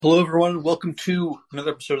Hello, everyone. Welcome to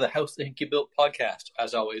another episode of the House That Hinky Built podcast.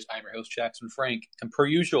 As always, I'm your host, Jackson Frank, and per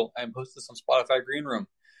usual, I'm hosting this on Spotify Green Room.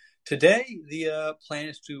 Today, the plan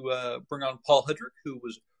is to bring on Paul Hedrick, who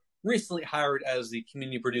was recently hired as the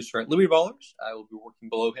community producer at Louis Ballers. I will be working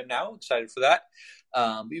below him now. Excited for that.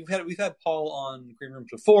 We've had Paul on Green Rooms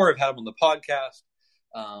before. I've had him on the podcast,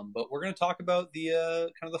 but we're going to talk about the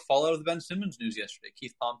kind of the fallout of the Ben Simmons news yesterday.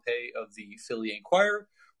 Keith Pompey of the Philly Inquirer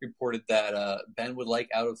reported that Ben would like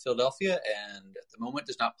out of Philadelphia and at the moment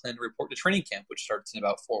does not plan to report to training camp, which starts in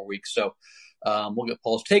about 4 weeks. So we'll get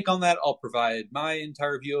Paul's take on that. I'll provide my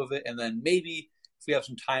entire view of it, and then maybe if we have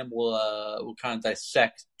some time, we'll kind of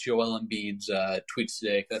dissect Joel Embiid's tweets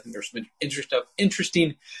today, because I think there's some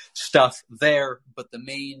interesting stuff there. But the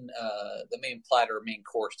main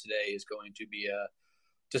course today is going to be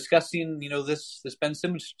discussing this Ben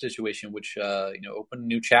Simmons situation, which opened a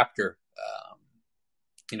new chapter.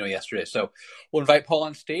 Yesterday. So we'll invite Paul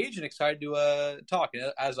on stage and excited to talk.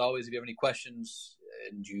 And as always, if you have any questions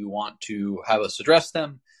and you want to have us address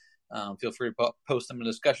them, feel free to post them in the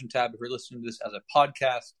discussion tab. If you're listening to this as a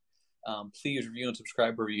podcast, please review and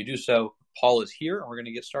subscribe wherever you do so. Paul is here and we're going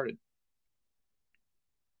to get started.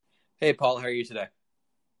 Hey, Paul, how are you today?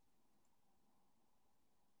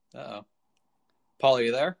 Uh-oh. Paul, are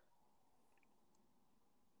you there?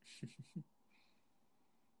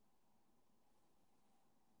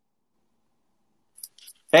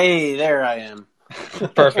 Hey, there I am.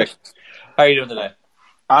 Perfect. How are you doing today?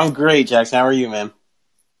 I'm great, Jackson. How are you, man?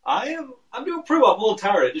 I'm doing pretty well. I'm a little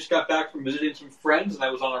tired. I just got back from visiting some friends, and I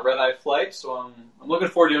was on a red-eye flight, so I'm looking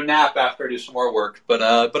forward to a nap after I do some more work. But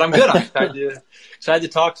I'm good. I'm excited to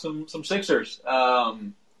talk some Sixers.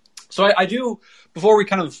 So I do, before we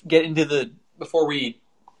kind of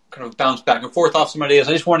bounce back and forth off some ideas,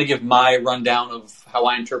 I just want to give my rundown of how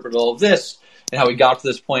I interpret all of this and how we got to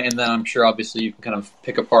this point, and then I'm sure obviously you can kind of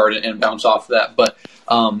pick apart and bounce off of that. But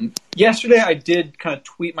yesterday I did kind of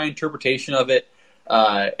tweet my interpretation of it,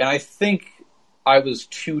 and I think I was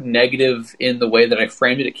too negative in the way that I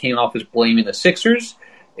framed it. It came off as blaming the Sixers,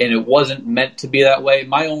 and it wasn't meant to be that way.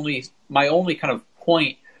 My only kind of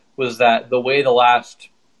point was that the way the last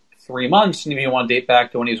 3 months, and if you want to date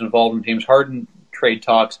back to when he was involved in James Harden trade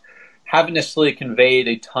talks, haven't necessarily conveyed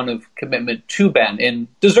a ton of commitment to Ben, and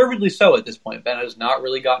deservedly so at this point. Ben has not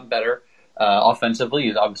really gotten better offensively.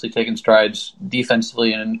 He's obviously taken strides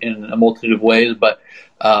defensively in a multitude of ways, but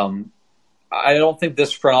I don't think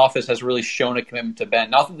this front office has really shown a commitment to Ben.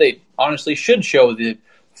 Not that they honestly should show the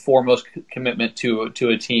foremost commitment to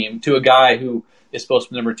a team, to a guy who is supposed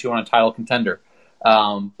to be number 2 on a title contender.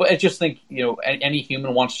 But I just think, any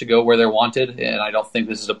human wants to go where they're wanted, and I don't think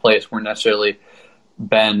this is a place where necessarily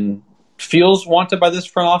Ben feels wanted by this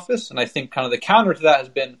front office. And I think kind of the counter to that has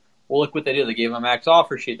been, well, look what they did. They gave him a max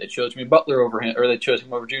offer sheet. They chose Jimmy Butler over him, or they chose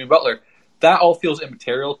him over Jimmy Butler. That all feels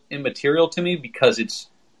immaterial to me because it's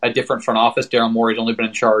a different front office. Daryl Morey's only been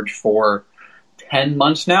in charge for 10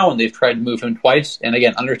 months now, and they've tried to move him twice. And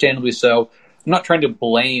again, understandably so. I'm not trying to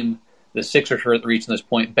blame the Sixers for reaching this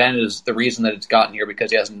point. Ben is the reason that it's gotten here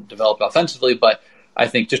because he hasn't developed offensively, but I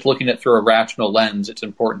think just looking at it through a rational lens, it's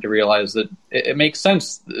important to realize that it makes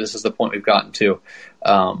sense that this is the point we've gotten to.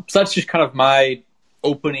 So that's just kind of my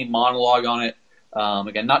opening monologue on it.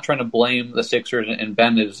 Again, not trying to blame the Sixers, and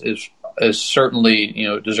Ben is certainly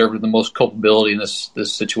deserved of the most culpability in this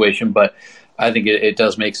situation, but I think it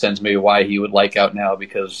does make sense maybe why he would like out now,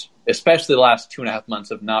 because especially the last 2.5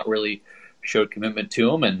 months have not really showed commitment to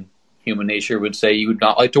him, and human nature would say you would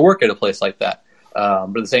not like to work at a place like that.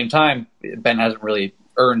 But at the same time, Ben hasn't really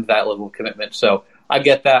earned that level of commitment. So I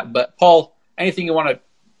get that. But Paul, anything you want to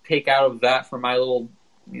take out of that from my little,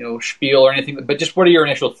 spiel or anything? But just what are your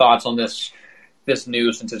initial thoughts on this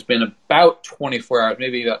news, since it's been about 24 hours,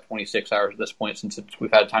 maybe about 26 hours at this point, since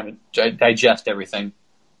we've had time to digest everything?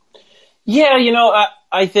 Yeah,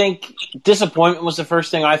 I think disappointment was the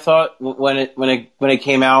first thing I thought when it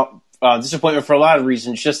came out. Disappointment for a lot of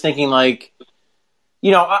reasons. Just thinking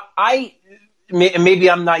maybe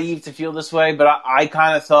I'm naive to feel this way, but I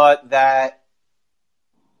kind of thought that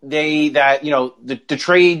the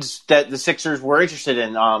trades that the Sixers were interested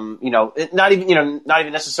in, not even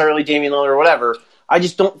necessarily Damian Lillard or whatever. I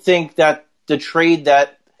just don't think that the trade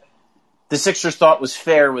that the Sixers thought was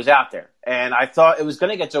fair was out there, and I thought it was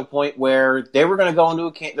going to get to a point where they were going to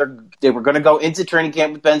go into training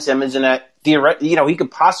camp with Ben Simmons, and that he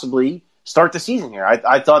could possibly start the season here.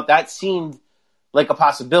 I thought that seemed like a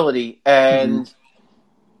possibility. And,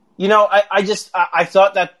 I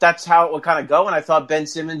thought that's how it would kind of go. And I thought Ben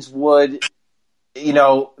Simmons would, kind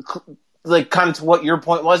of to what your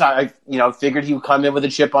point was. I figured he would come in with a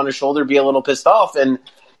chip on his shoulder, be a little pissed off. And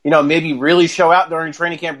maybe really show out during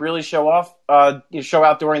training camp, really show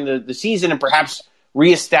out during the season, and perhaps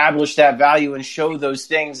reestablish that value and show those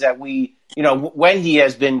things that when he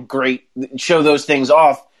has been great, show those things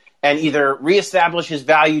off and either reestablish his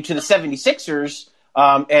value to the 76ers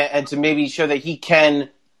and to maybe show that he can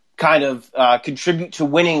kind of contribute to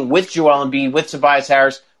winning with Joel Embiid, with Tobias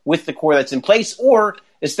Harris, with the core that's in place, or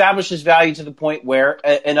establish his value to the point where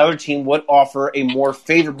another team would offer a more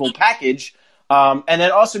favorable package. And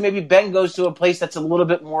then also maybe Ben goes to a place that's a little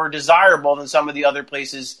bit more desirable than some of the other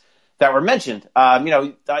places that were mentioned.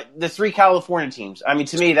 The 3 California teams. I mean,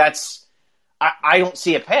 to me, I don't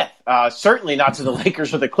see a path. Certainly not to the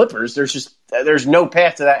Lakers or the Clippers. There's no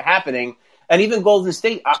path to that happening. And even Golden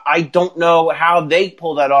State, I don't know how they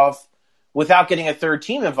pull that off without getting a third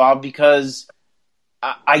team involved, because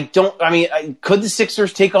could the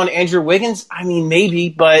Sixers take on Andrew Wiggins? I mean, maybe,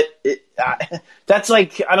 but that's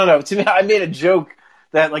like, I don't know. To me, I made a joke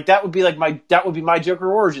that that would be my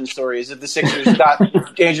Joker origin story, is if the Sixers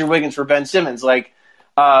got Andrew Wiggins for Ben Simmons.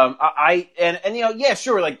 Yeah,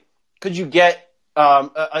 sure. Could you get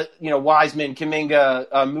Wiseman,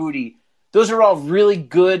 Kuminga, Moody? Those are all really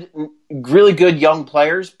good young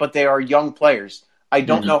players, but they are young players. I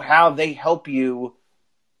don't know how they help you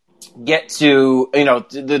get to,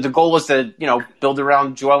 the goal is to, build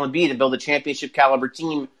around Joel Embiid and build a championship caliber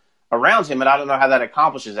team around him. And I don't know how that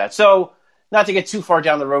accomplishes that. So not to get too far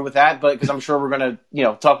down the road with that, but because I'm sure we're going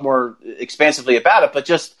to, talk more expansively about it, but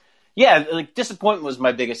just, disappointment was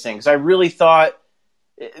my biggest thing. Cause I really thought,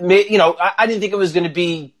 I didn't think it was going to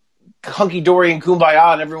be hunky dory and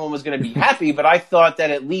kumbaya and everyone was going to be happy, but I thought that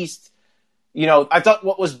at least, I thought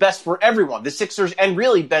what was best for everyone, the Sixers and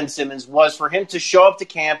really Ben Simmons, was for him to show up to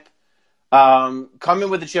camp, come in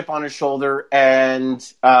with a chip on his shoulder and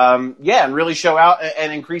really show out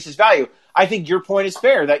and increase his value. I think your point is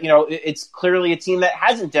fair that, it's clearly a team that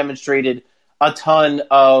hasn't demonstrated a ton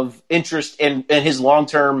of interest in his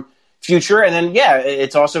long-term future. And then,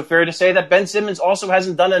 it's also fair to say that Ben Simmons also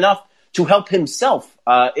hasn't done enough to help himself.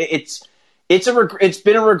 It's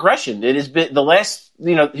been a regression. It has been the last,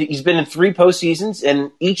 he's been in 3 postseasons,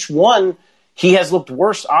 and each one he has looked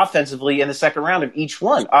worse offensively in the second round of each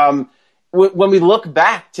one. When we look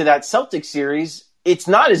back to that Celtics series, it's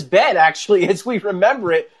not as bad actually as we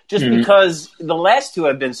remember it, just because the last 2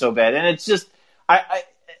 have been so bad. And it's just, I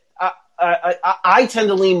tend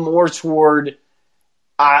to lean more toward,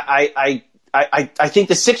 I think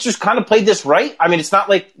the Sixers kind of played this right. I mean, it's not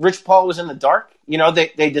like Rich Paul was in the dark.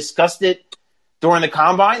 They discussed it during the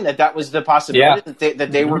combine that was the possibility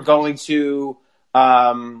that they were going to,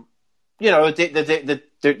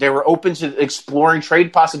 they were open to exploring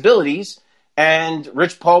trade possibilities. And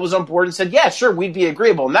Rich Paul was on board and said, yeah, sure, we'd be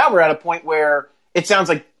agreeable. Now we're at a point where it sounds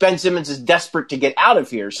like Ben Simmons is desperate to get out of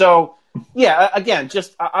here. So, again,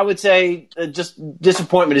 I would say just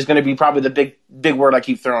disappointment is going to be probably the big word I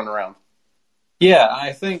keep throwing around. Yeah,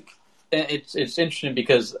 I think it's interesting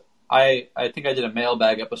because I think I did a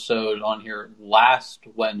mailbag episode on here last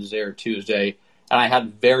Wednesday or Tuesday, and I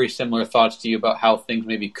had very similar thoughts to you about how things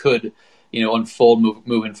maybe could, unfold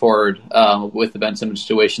moving forward with the Ben Simmons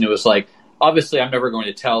situation. It was like, obviously, I'm never going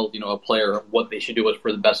to tell a player what they should do what's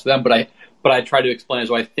for the best of them, but I try to explain as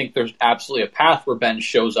well. I think there's absolutely a path where Ben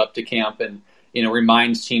shows up to camp and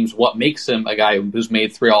reminds teams what makes him a guy who's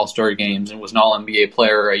made 3 All-Star games and was an All-NBA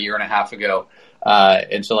player a year and a half ago.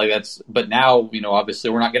 And so but now, obviously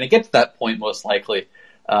we're not going to get to that point most likely.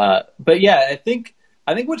 But yeah, I think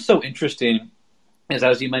what's so interesting is,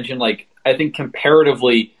 as you mentioned, I think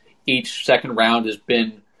comparatively each second round has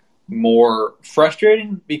been more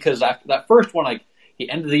frustrating because after that first one, he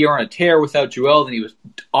ended the year on a tear without Joel, then he was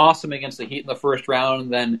awesome against the Heat in the first round,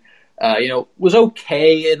 and then, was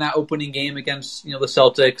okay in that opening game against, the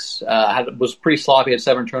Celtics, was pretty sloppy, had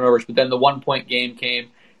 7 turnovers, but then the 1-point game came.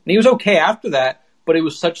 And he was okay after that, but it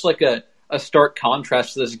was such a stark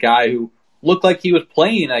contrast to this guy who looked like he was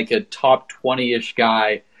playing like a top 20-ish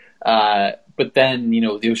guy. But then,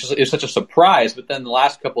 it was such a surprise. But then the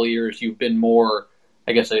last couple of years, you've been more,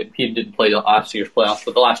 I guess he didn't play the last year's playoffs,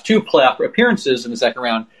 but the last 2 playoff appearances in the second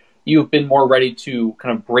round, you've been more ready to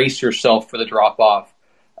kind of brace yourself for the drop-off.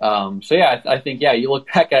 I think, you look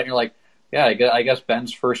back at it and you're like, yeah, I guess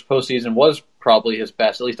Ben's first postseason was probably his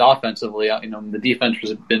best, at least offensively. The defense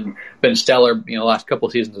has been stellar, the last couple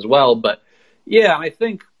of seasons as well. But yeah, I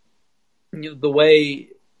think the way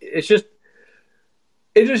it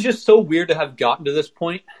is just so weird to have gotten to this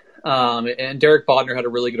point. And Derek Bodner had a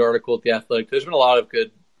really good article at The Athletic. There's been a lot of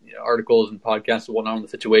good articles and podcasts and whatnot on the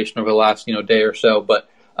situation over the last day or so. But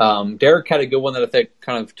Derek had a good one that I think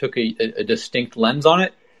kind of took a distinct lens on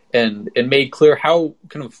it and made clear how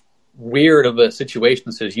kind of weird of a situation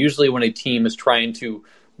this is. Usually when a team is trying to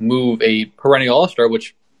move a perennial All-Star,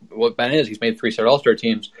 which what Ben is, he's made 3 straight All-Star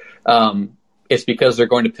teams, it's because they're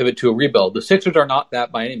going to pivot to a rebuild. The Sixers are not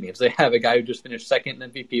that by any means. They have a guy who just finished second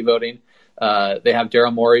in MVP voting. They have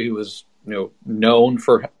Daryl Morey, who is known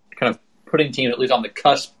for kind of putting teams at least on the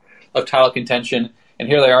cusp of title contention. And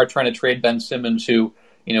here they are trying to trade Ben Simmons, who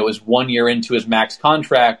is 1 year into his max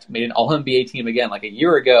contract, made an All-NBA team again like a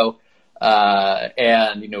year ago,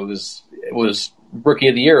 and it was Rookie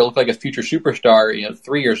of the Year. It looked like a future superstar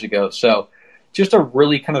 3 years ago. So just a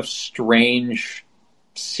really kind of strange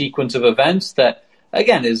sequence of events that,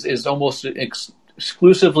 again, is almost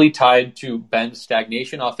exclusively tied to Ben's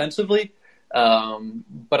stagnation offensively.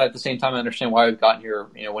 But at the same time, I understand why we've gotten here,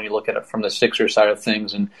 when you look at it from the Sixers side of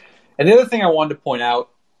things. And the other thing I wanted to point out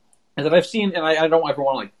is that I've seen, and I don't ever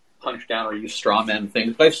want to punch down or use straw man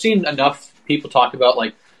things, but I've seen enough people talk about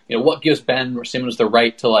what gives Ben Simmons the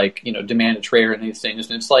right to demand a trade and these things.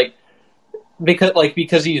 And it's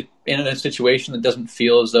because he's in a situation that doesn't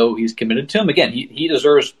feel as though he's committed to him. Again, he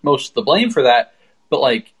deserves most of the blame for that,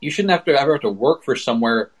 but you shouldn't ever have to work for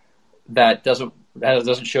somewhere that doesn't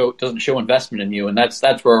show investment in you, and that's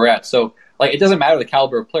where we're at. So it doesn't matter the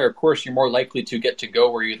caliber of player. Of course, you're more likely to get to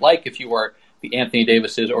go where you'd like if you are the Anthony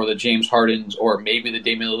Davises or the James Hardens or maybe the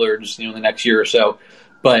Damian Lillards, in the next year or so.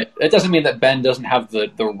 But it doesn't mean that Ben doesn't have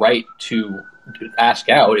the right to ask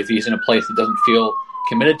out if he's in a place that doesn't feel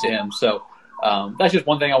committed to him. So that's just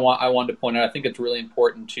one thing I wanted to point out. I think it's really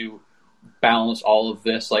important to balance all of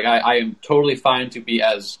this. I am totally fine to be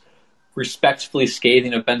as respectfully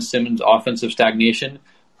scathing of Ben Simmons' offensive stagnation,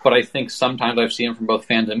 but I think sometimes I've seen from both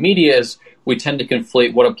fans and media is we tend to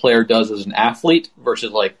conflate what a player does as an athlete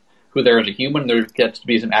versus who they are as a human. There gets to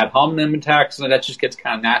be some ad hominem attacks, and that just gets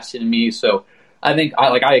kind of nasty to me. So I think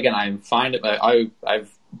I'm fine.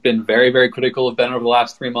 I've been very, very critical of Ben over the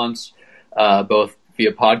last 3 months, both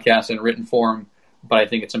via podcast and written form. But I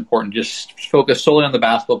think it's important to just focus solely on the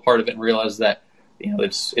basketball part of it and realize that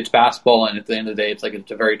it's basketball, and at the end of the day, it's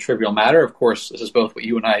a very trivial matter. Of course, this is both what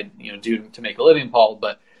you and I do to make a living, Paul.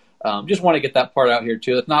 But just want to get that part out here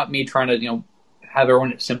too. It's not me trying to have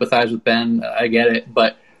everyone sympathize with Ben. I get it,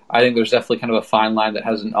 but I think there's definitely kind of a fine line that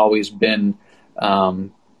hasn't always been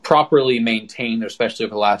properly maintained, especially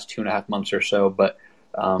over the last 2.5 months or so. But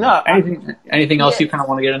anything else you kind of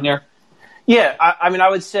want to get in there? Yeah, I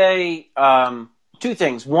would say 2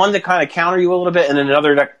 things. One that kind of counter you a little bit, and then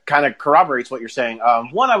another that kind of corroborates what you're saying.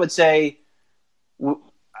 One, I would say,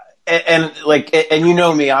 and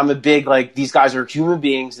me, I'm a big these guys are human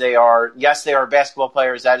beings. They are basketball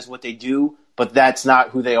players. That is what they do, but that's not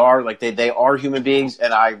who they are. They are human beings,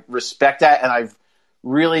 and I respect that. And I've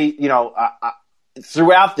really,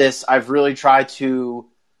 throughout this, I've really tried to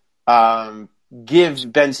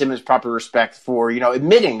give Ben Simmons proper respect for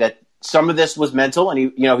admitting that some of this was mental,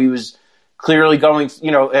 and he was clearly going,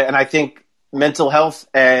 and I think mental health,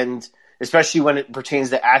 and especially when it pertains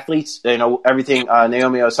to athletes, everything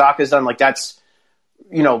Naomi Osaka's done, that's,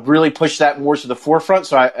 really pushed that more to the forefront.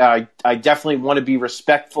 So I definitely want to be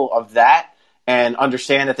respectful of that and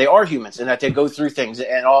understand that they are humans and that they go through things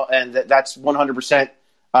and that's 100%,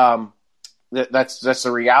 that's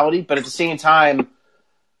the reality. But at the same time,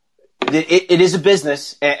 it is a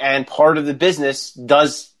business, and part of the business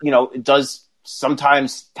does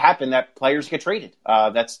sometimes happen that players get traded.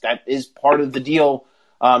 That is part of the deal.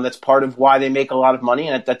 That's part of why they make a lot of money,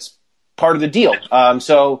 and that's part of the deal.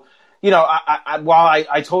 So, while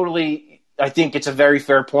I totally think it's a very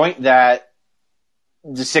fair point that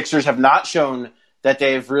the Sixers have not shown that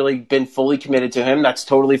they've really been fully committed to him. That's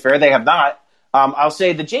totally fair. They have not. I'll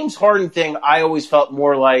say the James Harden thing, I always felt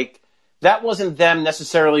more like that wasn't them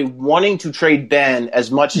necessarily wanting to trade Ben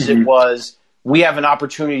as much as it was, we have an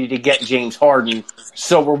opportunity to get James Harden,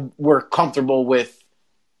 so we're comfortable with,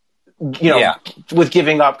 with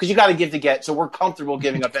giving up, because you got to give to get. So we're comfortable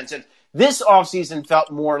giving up Ben Simmons. This offseason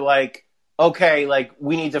felt more like, okay,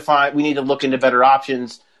 we need to look into better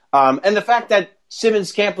options. And the fact that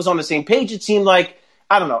Simmons' camp was on the same page, it seemed like,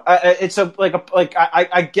 I don't know.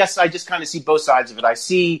 I guess I just kind of see both sides of it. I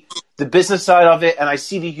see the business side of it, and I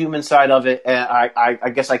see the human side of it. And I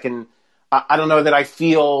guess I don't know that I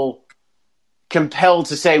feel compelled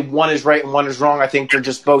to say one is right and one is wrong. I think they're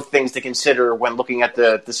just both things to consider when looking at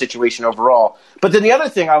the situation overall. But then the other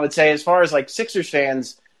thing I would say, as far as Sixers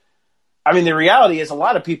fans, the reality is a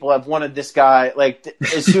lot of people have wanted this guy.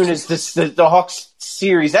 As soon as the Hawks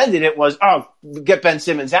series ended, it was, get Ben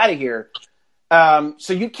Simmons out of here.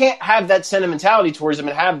 So you can't have that sentimentality towards him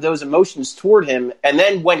and have those emotions toward him, and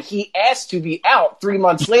then when he asked to be out 3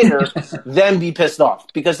 months later, then be pissed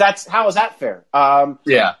off, because how is that fair?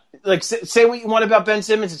 Yeah. like say what you want about Ben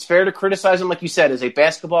Simmons. It's fair to criticize him, like you said, as a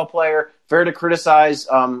basketball player. Fair to criticize,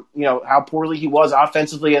 how poorly he was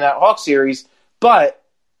offensively in that Hawks series. But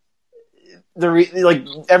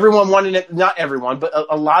everyone wanted it. Not everyone, but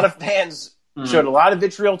a lot of fans showed a lot of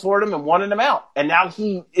vitriol toward him and wanted him out. And now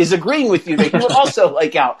he is agreeing with you that he would also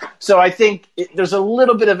like out. So I think there's a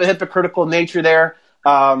little bit of a hypocritical nature there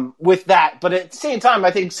with that. But at the same time,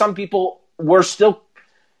 I think some people were still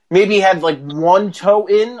maybe had like one toe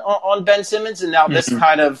in on Ben Simmons, and now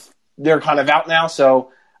they're kind of out now.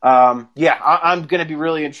 So I'm going to be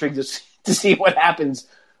really intrigued to see what happens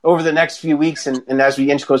over the next few weeks and as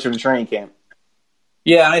we inch closer to training camp.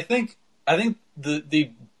 Yeah, and I think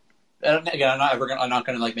the again, I'm not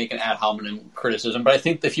going to like make an ad hominem criticism, but I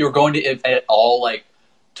think if you were going to at all like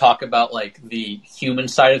talk about like the human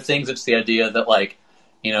side of things, it's the idea that like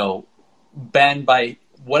Ben by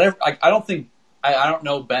whatever I don't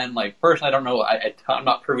know Ben like personally. I don't know. I'm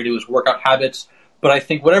not privy to his workout habits, but I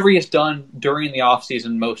think whatever he has done during the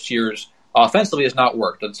offseason most years offensively has not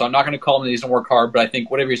worked. And so I'm not going to call him that he doesn't work hard, but I think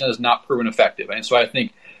whatever he's done has not proven effective. And so I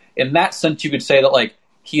think in that sense, you could say that like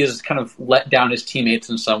he has kind of let down his teammates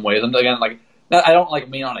in some ways. And again, like I don't like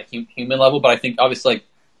mean on a human level, but I think obviously like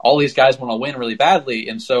all these guys want to win really badly.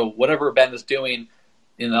 And so whatever Ben is doing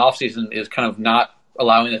in the offseason is kind of not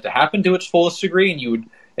allowing it to happen to its fullest degree.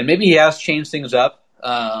 And maybe he has changed things up,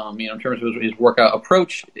 in terms of his workout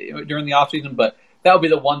approach during the offseason, but that would be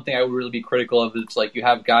the one thing I would really be critical of. It's like you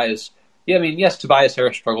have guys, yes, Tobias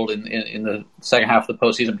Harris struggled in the second half of the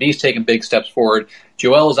postseason, but he's taken big steps forward.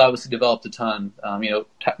 Joel has obviously developed a ton.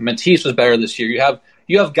 Matisse was better this year.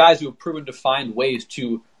 You have guys who have proven to find ways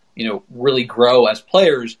to, really grow as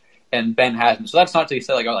players, and Ben hasn't. So that's not to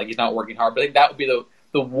say like he's not working hard, but I think that would be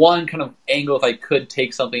the one kind of angle if I could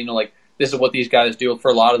take something, like this is what these guys do.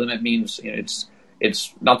 For a lot of them, it means it's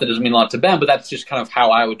not that it doesn't mean a lot to Ben, but that's just kind of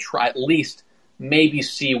how I would try at least maybe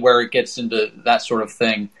see where it gets into that sort of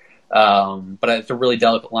thing. But it's a really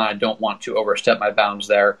delicate line. I don't want to overstep my bounds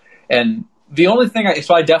there. And the only thing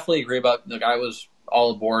I definitely agree about, like I was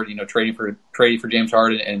all aboard, trading for James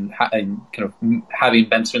Harden and kind of having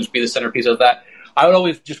Ben Simmons be the centerpiece of that. I would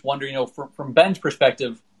always just wonder, from Ben's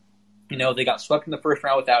perspective, they got swept in the first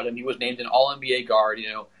round without him. He was named an All-NBA guard.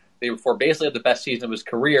 They were basically at the best season of his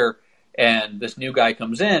career, and this new guy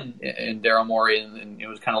comes in Daryl Morey, and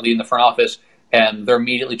was kind of leading the front office. And they're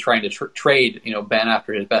immediately trying to trade, Ben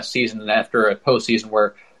after his best season and after a postseason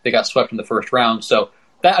where they got swept in the first round. So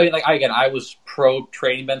that, I was pro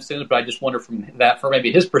trading Ben Simmons, but I just wonder from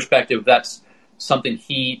maybe his perspective, that's something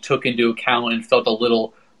he took into account and felt a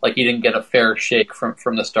little like he didn't get a fair shake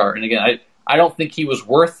from the start. And again, I don't think he was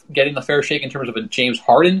worth getting the fair shake in terms of a James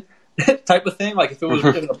Harden type of thing. Like if it was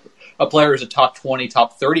a player who's a top 20,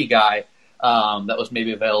 top 30 guy, that was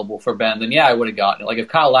maybe available for Ben, then I would have gotten it. Like if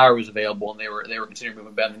Kyle Lowry was available and they were considering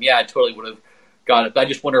moving Ben, then I totally would have got it. But I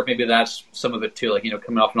just wonder if maybe that's some of it too. Like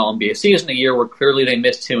coming off an All-NBA season, a year where clearly they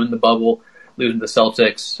missed him in the bubble, losing to the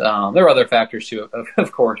Celtics. There are other factors too,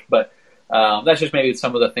 of course, but that's just maybe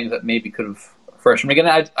some of the things that maybe could have freshened. Again,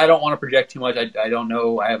 I don't want to project too much. I don't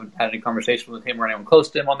know. I haven't had any conversation with him or anyone close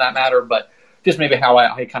to him on that matter, but just maybe how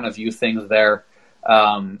I kind of view things there.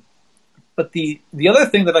 But the other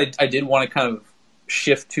thing that I did want to kind of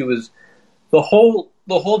shift to is the whole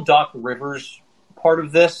Doc Rivers part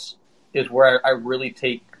of this is where I really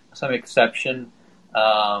take some exception,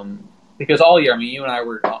 because all year, you and I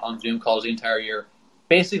were on Zoom calls the entire year.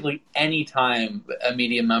 Basically, any time a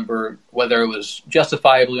media member, whether it was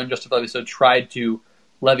justifiably or unjustifiably so, tried to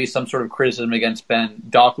levy some sort of criticism against Ben,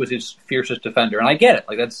 Doc was his fiercest defender, and I get it.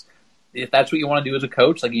 Like if that's what you want to do as a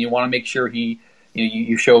coach, like you want to make sure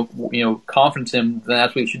you show confidence in him, then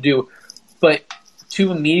that's what you should do. But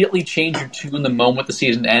to immediately change your tune in the moment the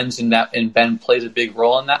season ends, and Ben plays a big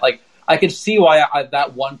role in that, like I could see why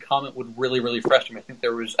that one comment would really, really frustrate me.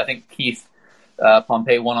 I think Keith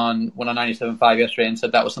Pompey went on 97.5 yesterday and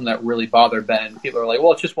said that was something that really bothered Ben. And people are like,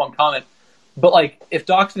 well, it's just one comment. But like, if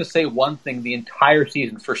Doc's going to say one thing the entire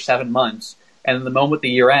season for 7 months, and in the moment the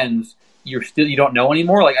year ends, you don't know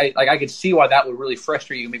anymore. I could see why that would really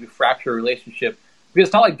frustrate you, maybe fracture a relationship, because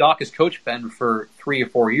it's not like Doc has coached Ben for 3 or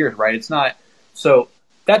 4 years, right? It's not. So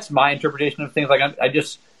that's my interpretation of things. Like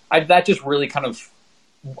that just really kind of,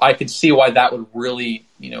 I could see why that would really,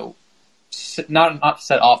 not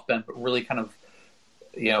set off Ben, but really kind of,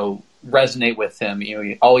 resonate with him.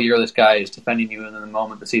 All year this guy is defending you, and in the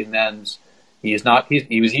moment the season ends, he's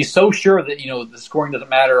so sure that the scoring doesn't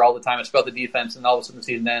matter all the time. It's about the defense, and all of a sudden the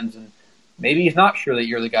season ends, and maybe he's not sure that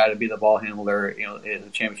you're the guy to be the ball handler, in the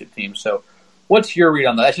championship team. So, what's your read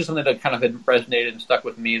on that? That's just something that kind of had resonated and stuck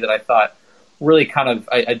with me that I thought really kind of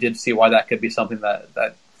I did see why that could be something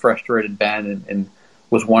that frustrated Ben and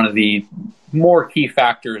was one of the more key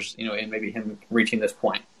factors, in maybe him reaching this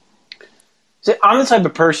point. So I'm the type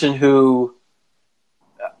of person who,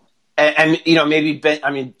 and maybe Ben.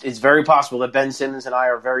 I mean, it's very possible that Ben Simmons and I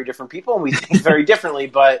are very different people, and we think very differently.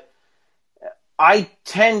 But I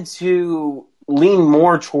tend to lean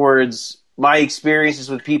more towards my experiences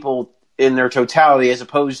with people in their totality, as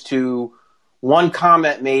opposed to one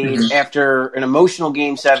comment made after an emotional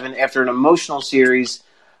Game 7, after an emotional series.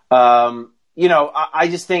 I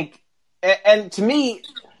just think, and to me,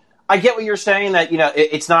 I get what you're saying, that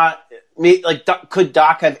it's not like, could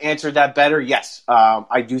Doc have answered that better? Yes,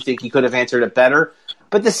 I do think he could have answered it better.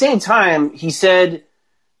 But at the same time, he said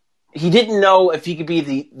he didn't know if he could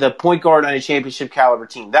be the point guard on a championship caliber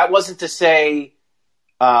team. That wasn't to say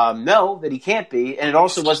no, that he can't be, and it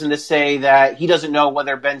also wasn't to say that he doesn't know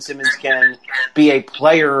whether Ben Simmons can be a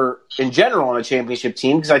player in general on a championship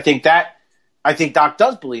team, because I think Doc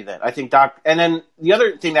does believe that. I think Doc, and then the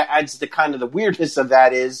other thing that adds to kind of the weirdness of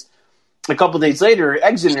that is, a couple of days later,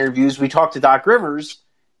 exit interviews, we talked to Doc Rivers,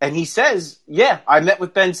 and he says, "Yeah, I met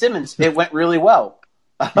with Ben Simmons. It went really well."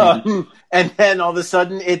 And then all of a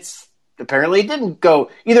sudden, apparently it didn't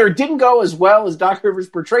go. Either it didn't go as well as Doc Rivers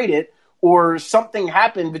portrayed it, or something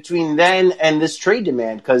happened between then and this trade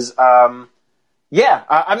demand. Because,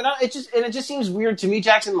 it just seems weird to me,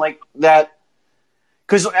 Jackson, like that.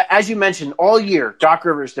 Because as you mentioned, all year, Doc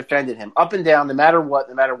Rivers defended him up and down, no matter what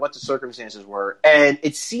the circumstances were. And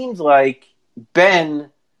it seemed like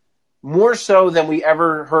Ben, more so than we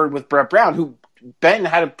ever heard with Brett Brown, who Ben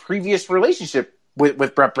had a previous relationship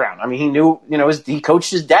with Brett Brown. I mean, he knew, he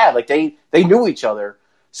coached his dad. Like, they knew each other.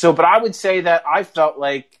 So, but I would say that I felt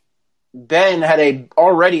like Ben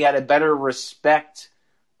already had a better respect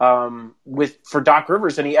for Doc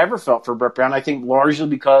Rivers than he ever felt for Brett Brown. I think largely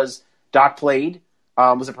because Doc played,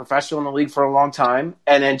 was a professional in the league for a long time,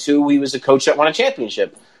 and then two, he was a coach that won a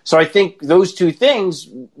championship. So I think those two things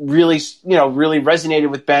really resonated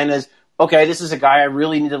with Ben as, okay, this is a guy I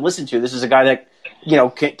really need to listen to. This is a guy that,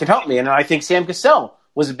 can help me. And I think Sam Cassell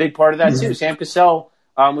was a big part of that too. Sam Cassell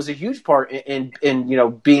was a huge part in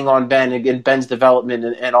being on Ben and Ben's development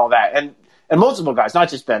and all that. And multiple guys, not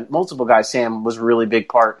just Ben, multiple guys. Sam was a really big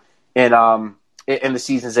part in the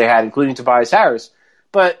seasons they had, including Tobias Harris.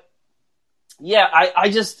 But yeah,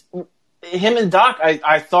 I just, him and Doc,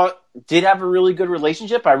 I thought did have a really good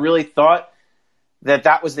relationship. I really thought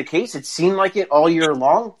that was the case. It seemed like it all year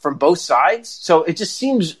long from both sides. So it just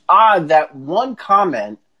seems odd that one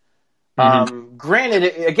comment,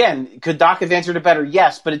 granted, again, could Doc have answered it better?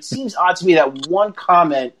 Yes, but it seems odd to me that one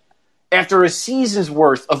comment after a season's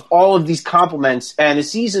worth of all of these compliments and a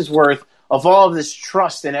season's worth of all of this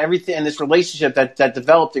trust and everything and this relationship that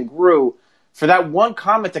developed and grew, for that one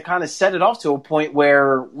comment to kind of set it off to a point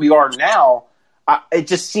where we are now, it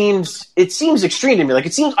seems extreme to me. Like,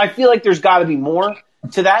 I feel like there's got to be more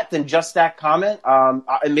to that than just that comment.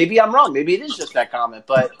 And maybe I'm wrong. Maybe it is just that comment,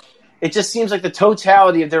 but it just seems like the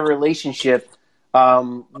totality of their relationship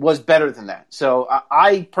was better than that. So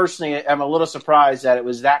I personally am a little surprised that it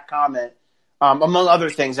was that comment, among other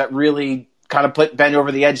things, that really kind of put Ben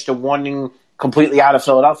over the edge to wanting completely out of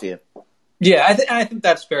Philadelphia. Yeah, I think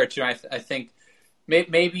that's fair too. I think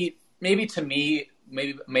maybe to me,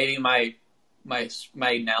 maybe my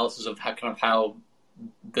analysis of how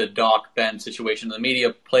the Doc Ben situation in the media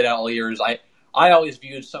played out all years. I always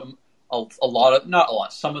viewed some of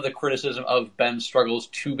the criticism of Ben's struggles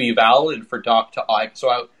to be valid, and for Doc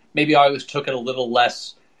to maybe I always took it a little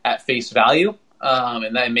less at face value,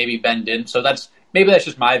 and then maybe Ben didn't. So that's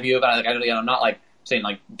just my view of it. I'm not like saying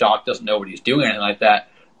like Doc doesn't know what he's doing or anything like that,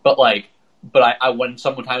 but when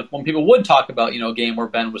people would talk about, a game where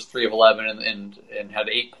Ben was 3 of 11 and had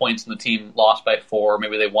 8 points and the team lost by 4,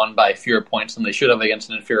 maybe they won by fewer points than they should have against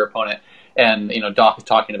an inferior opponent, and Doc is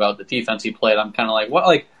talking about the defense he played, I'm kind of like, what,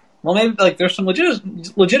 like, well, maybe like there's some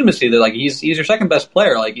legitimacy that like he's your second best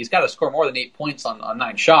player, like he's got to score more than 8 points on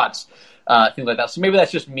 9 shots, things like that. So maybe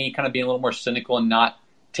that's just me kind of being a little more cynical and not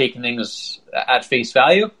taking things at face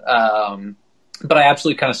value. But I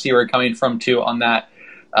absolutely kind of see where you're coming from too on that.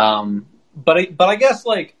 But I guess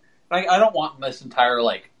like I don't want this entire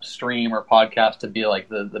like stream or podcast to be like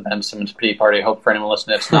the Ben Simmons pity party. I hope for anyone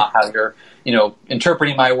listening, it's not how you're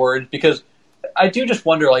interpreting my words, because I do just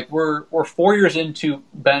wonder, like we're 4 years into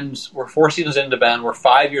we're 4 seasons into Ben, we're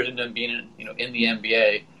 5 years into him being in the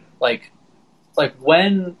NBA. Like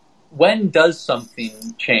when does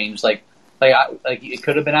something change? Like it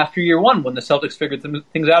could have been after year 1 when the Celtics figured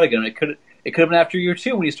things out again. It could have been after year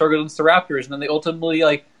 2 when he struggled against the Raptors, and then they ultimately,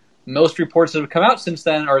 like most reports that have come out since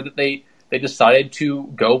then are that they they decided to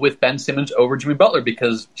go with Ben Simmons over Jimmy Butler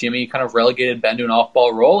because Jimmy kind of relegated Ben to an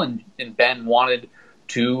off-ball role, and Ben wanted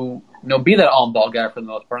to be that on-ball guy for the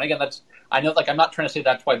most part. And again, I know, like, I'm not trying to say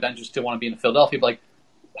that's why Ben just still want to be in Philadelphia, but, like,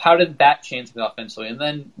 how did that change things offensively? And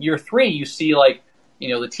then year 3, you see, like,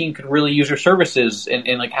 the team could really use your services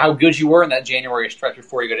and like how good you were in that January stretch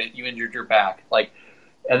before you injured your back. Like,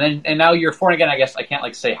 and now year 4, and again, I guess I can't,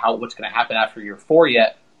 like, say what's going to happen after year 4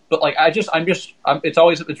 yet. But, like,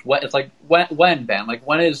 it's like when Ben, like,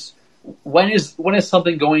 when is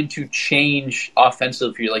something going to change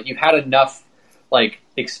offensively for you? Like, you've had enough, like,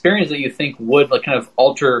 experience that you think would, like, kind of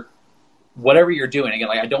alter whatever you're doing. Again,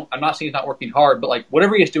 like, I'm not saying he's not working hard, but, like,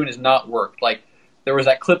 whatever he's doing has not worked. Like, there was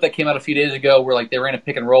that clip that came out a few days ago where, like, they ran a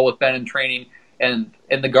pick and roll with Ben in training, and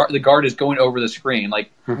the guard is going over the screen.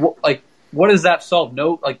 Like, what does that solve?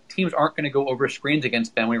 No, like, teams aren't going to go over screens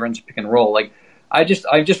against Ben when he runs a pick and roll. Like, I just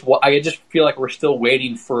feel like we're still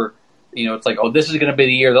waiting for, it's like, oh, this is going to be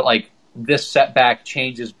the year that, like, this setback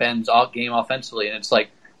changes Ben's game offensively. And it's like,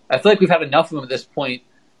 I feel like we've had enough of him at this point,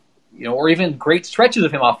 or even great stretches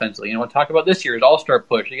of him offensively. We'll talk about this year's all-star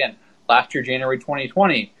push. Again, last year, January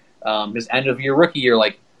 2020, his end-of-year rookie year.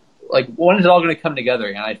 Like, when is it all going to come together?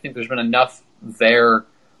 And I think there's been enough there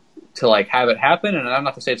to, like, have it happen. And I'm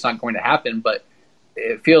not to say it's not going to happen, but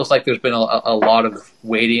it feels like there's been a lot of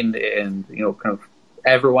waiting and, kind of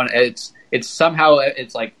everyone. It's somehow,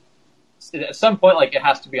 it's like, at some point, like, it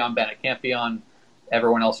has to be on Ben. It can't be on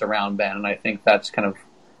everyone else around Ben. And I think that's kind of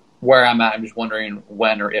where I'm at. I'm just wondering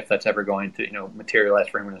when or if that's ever going to, materialize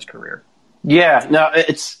for him in his career. Yeah, no,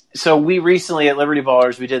 so we recently at Liberty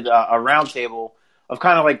Ballers, we did a roundtable of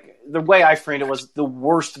kind of, like, the way I framed it was the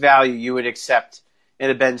worst value you would accept in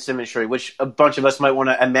a Ben Simmons trade, which a bunch of us might want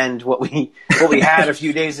to amend what we had a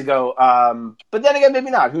few days ago. But then again, maybe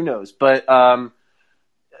not. Who knows? But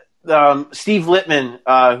Steve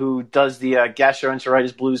Littman, who does the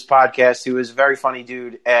Gastroenteritis Blues podcast, who is a very funny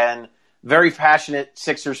dude and very passionate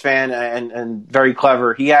Sixers fan and very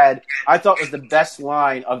clever. He had, I thought, was the best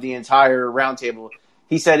line of the entire roundtable.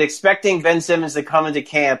 He said, expecting Ben Simmons to come into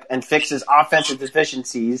camp and fix his offensive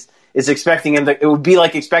deficiencies is expecting him it would be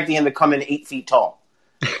like expecting him to come in 8 feet tall.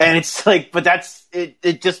 And it's like, but that's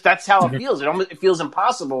how it feels. It feels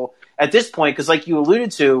impossible at this point. Cause, like you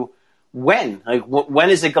alluded to, when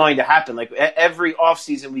is it going to happen? Like, every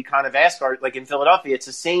offseason we kind of ask like in Philadelphia, it's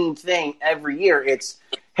the same thing every year. It's,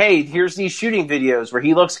 hey, here's these shooting videos where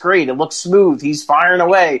he looks great. It looks smooth. He's firing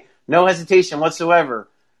away. No hesitation whatsoever.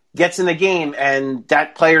 Gets in the game, and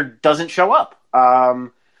that player doesn't show up.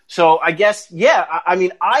 So I guess, yeah, I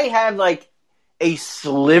mean, I had, like, a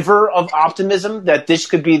sliver of optimism that this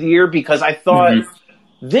could be the year because I thought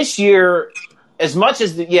this year, as much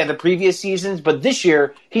as the previous seasons, but this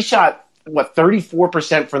year he shot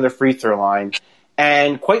 34% from the free throw line,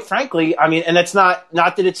 and quite frankly, I mean, and that's not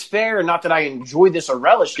that it's fair, not that I enjoyed this or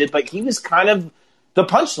relished it, but he was kind of the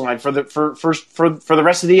punchline for the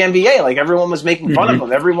rest of the NBA. Like, everyone was making fun of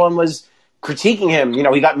him, everyone was critiquing him.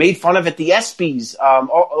 He got made fun of at the ESPYs,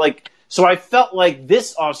 So I felt like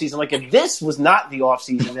this offseason, like, if this was not the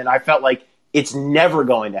offseason, then I felt like it's never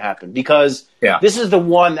going to happen because this is the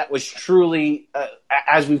one that was truly,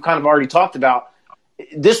 as we've kind of already talked about,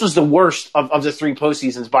 this was the worst of the 3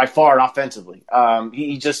 postseasons by far offensively.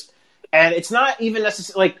 He just, and it's not even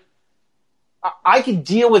necessarily, like, I could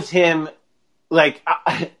deal with him, like,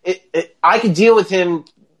 I could deal with him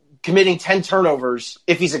committing 10 turnovers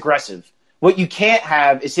if he's aggressive. What you can't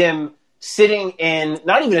have is him sitting in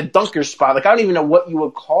not even a dunker spot. Like, I don't even know what you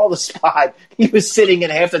would call the spot. He was sitting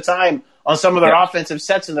in half the time on some of their offensive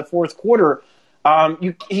sets in the fourth quarter.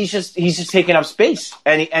 He's just taking up space,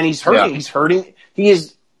 and he's hurting. He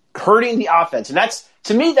is hurting the offense, and that's,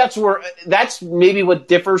 to me, that's maybe what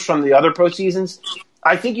differs from the other postseasons.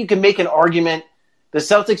 I think you can make an argument. The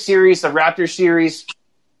Celtics series, the Raptors series,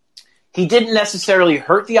 he didn't necessarily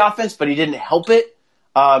hurt the offense, but he didn't help it.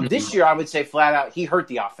 This year, I would say flat out, he hurt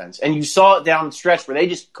the offense. And you saw it down the stretch where they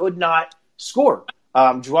just could not score.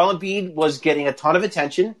 Joel Embiid was getting a ton of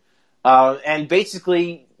attention. And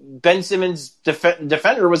basically, Ben Simmons'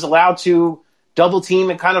 defender was allowed to double team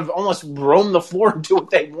and kind of almost roam the floor and do what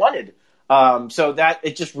they wanted. So that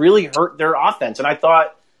it just really hurt their offense. And I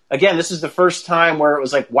thought, again, this is the first time where it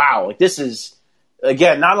was like, wow, like, this is,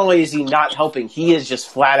 again, not only is he not helping, he is just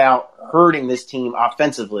flat out hurting this team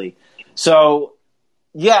offensively. So,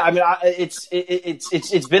 yeah, I mean,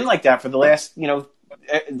 it's been like that for the last,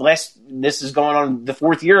 this is going on the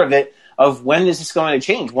 4th year of it, of when is this going to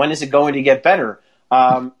change? When is it going to get better?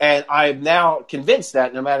 And I'm now convinced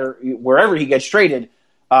that no matter wherever he gets traded,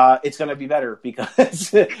 it's going to be better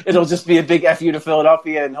because it'll just be a big F you to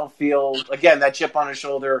Philadelphia, and he'll feel, again, that chip on his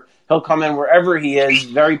shoulder. He'll come in wherever he is,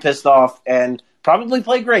 very pissed off, and probably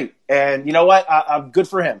play great. And you know what? I'm good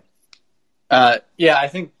for him. Yeah, I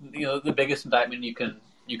think the biggest indictment you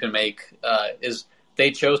can make is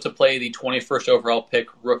they chose to play the 21st overall pick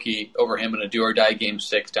rookie over him in a do-or-die Game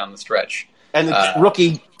 6 down the stretch. And the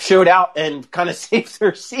rookie showed out and kind of saved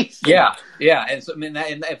their season. Yeah. And so, I mean,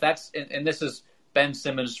 and this is Ben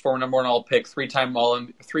Simmons, former number one all pick, three-time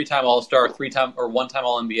All-Star, one-time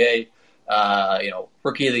All NBA,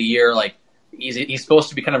 rookie of the year. Like he's supposed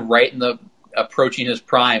to be kind of right in the approaching his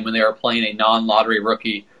prime when they were playing a non-lottery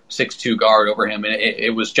rookie 6'2" guard over him, and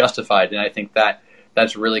it was justified. And I think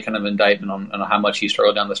that's really kind of an indictment on how much he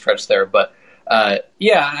struggled down the stretch there. But I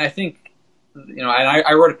think. And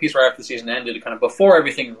I wrote a piece right after the season ended, kind of before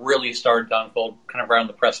everything really started to unfold, kind of right on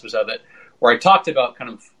the precipice of it, where I talked about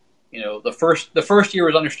kind of, the first year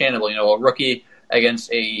was understandable, a rookie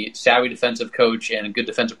against a savvy defensive coach and a good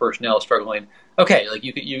defensive personnel struggling. Okay, like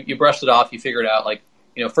you brushed it off, you figure it out. Like,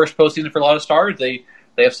 first postseason for a lot of stars, they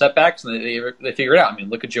have setbacks and they figure it out. I mean,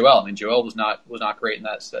 look at Joel. I mean, Joel was not great in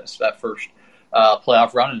that first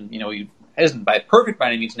playoff run, and he isn't perfect by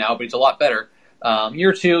any means now, but he's a lot better.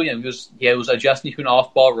 Year two, he was adjusting to an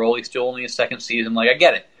off-ball role. He's still only his second season. Like, I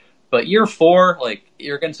get it. But year four, like,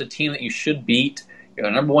 you're against a team that you should beat. You're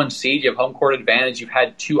the number one seed. You have home court advantage. You've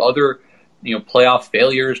had two other, playoff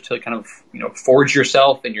failures to kind of, forge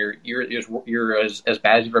yourself, and you're as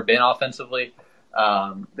bad as you've ever been offensively.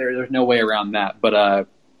 There's no way around that. But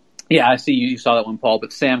I see you saw that one, Paul.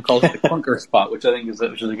 But Sam calls it the clunker spot, which I think is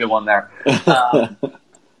a good one there.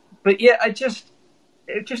 But yeah,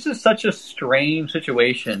 it just is such a strange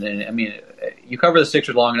situation. And I mean, you cover the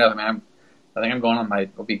Sixers long enough. I mean, I think I'm going on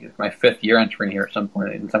my fifth year entering here at some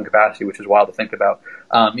point in some capacity, which is wild to think about.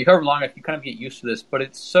 You cover long enough, you kind of get used to this, but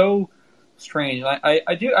it's so strange. And I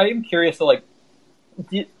am curious to, like,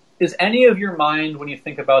 is any of your mind when you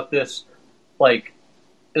think about this, like,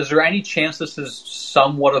 is there any chance this is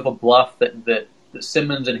somewhat of a bluff that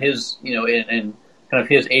Simmons and his, and kind of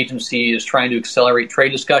his agency is trying to accelerate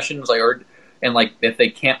trade discussions, and if they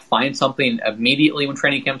can't find something immediately when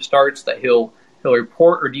training camp starts, that he'll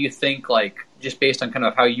report? Or do you think, like, just based on kind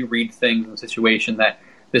of how you read things in the situation, that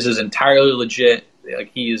this is entirely legit?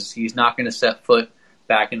 Like, he's not going to set foot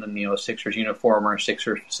back in the Sixers uniform or a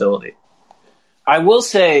Sixers facility? I will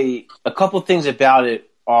say a couple things about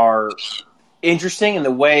it are interesting in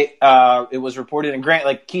the way it was reported. And Grant,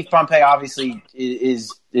 like, Keith Pompey obviously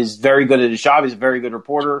is very good at his job. He's a very good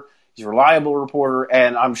reporter. He's a reliable reporter,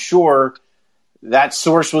 and I'm sure that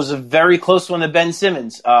source was a very close one to Ben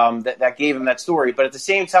Simmons that gave him that story. But at the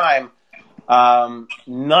same time,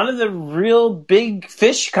 none of the real big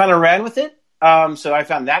fish kind of ran with it. So I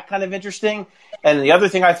found that kind of interesting. And the other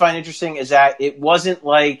thing I find interesting is that it wasn't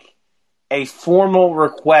like a formal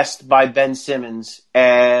request by Ben Simmons.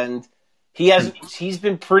 And he's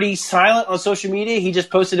been pretty silent on social media. He just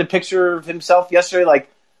posted a picture of himself yesterday, like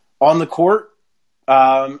on the court.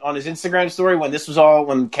 On his Instagram story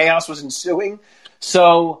when chaos was ensuing.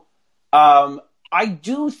 So I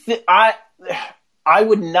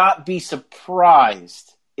would not be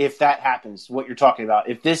surprised if that happens, what you're talking about.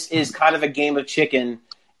 If this is kind of a game of chicken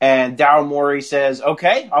and Daryl Morey says,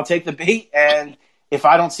 okay, I'll take the bait, and if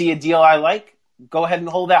I don't see a deal I like, go ahead and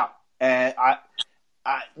hold out. And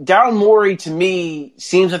Daryl Morey, to me,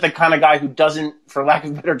 seems like the kind of guy who doesn't, for lack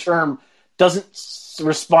of a better term, doesn't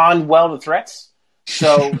respond well to threats.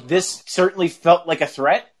 So this certainly felt like a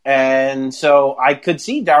threat. And so I could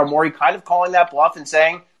see Daryl Morey kind of calling that bluff and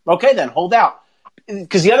saying, okay, then hold out.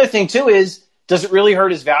 Because the other thing, too, is, does it really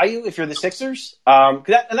hurt his value if you're the Sixers? And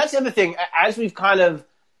that's the other thing. As we've kind of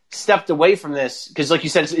stepped away from this, because like you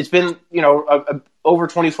said, it's been, over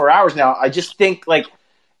 24 hours now. I just think, like,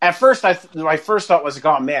 at first, my first thought was, like,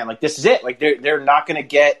 oh, man, like, this is it. Like, they're not going to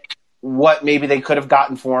get what maybe they could have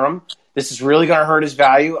gotten for him. This is really going to hurt his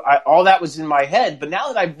value. All that was in my head. But now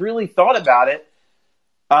that I've really thought about it,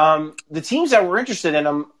 the teams that were interested in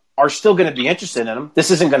him are still going to be interested in him.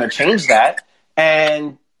 This isn't going to change that.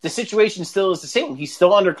 And the situation still is the same. He's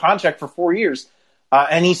still under contract for 4 years,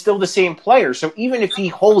 and he's still the same player. So even if he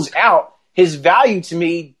holds out, his value to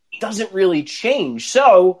me doesn't really change.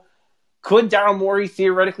 So could Daryl Morey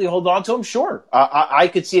theoretically hold on to him? Sure. I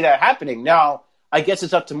could see that happening. Now, I guess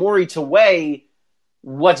it's up to Morey to weigh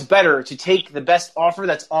what's better, to take the best offer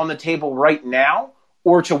that's on the table right now,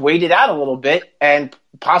 or to wait it out a little bit and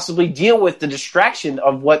possibly deal with the distraction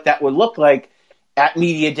of what that would look like at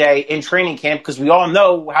media day in training camp, because we all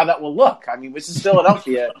know how that will look. I mean, this is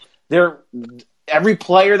Philadelphia. every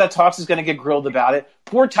player that talks is going to get grilled about it.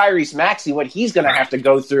 Poor Tyrese Maxey, what he's going to have to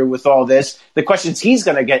go through with all this, the questions he's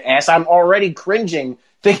going to get asked. I'm already cringing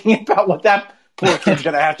thinking about what that poor kid's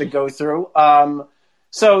going to have to go through.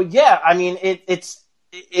 So yeah, I mean,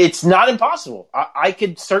 it's not impossible. I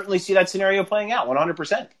could certainly see that scenario playing out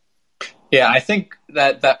 100%. Yeah, I think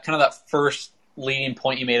that kind of that first leading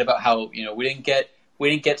point you made about how we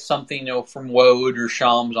didn't get something from Wode or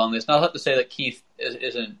Shams on this. Not to say that Keith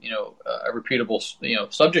isn't a reputable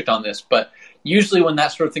subject on this, but usually when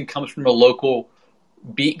that sort of thing comes from a local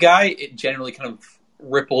beat guy, it generally kind of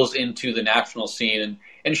ripples into the national scene.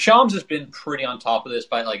 And Shams has been pretty on top of this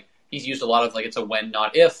by he's used a lot of it's a when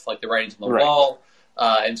not if, the writings on the wall.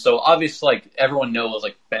 And so obviously everyone knows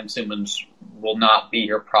Ben Simmons will not be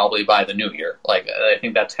here probably by the new year. I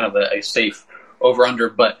think that's kind of a safe over under,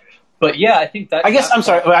 but yeah, I think that. I'm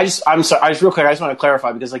sorry. I'm sorry. I just real quick. I just want to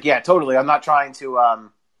clarify because, totally. I'm not trying to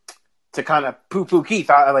kind of poo-poo Keith.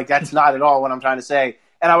 That's not at all what I'm trying to say.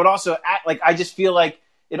 And I would also I just feel like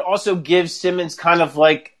it also gives Simmons kind of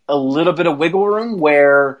a little bit of wiggle room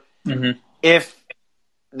where if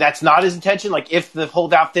that's not his intention, if the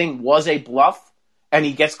holdout thing was a bluff and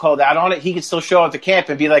he gets called out on it, he could still show up to camp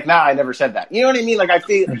and be like, "Nah, I never said that." You know what I mean?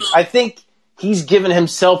 I think he's given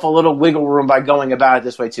himself a little wiggle room by going about it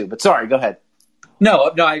this way too. But sorry, go ahead.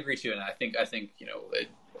 No, I agree too, and I think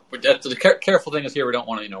the careful thing is here. We don't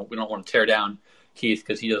want to tear down Keith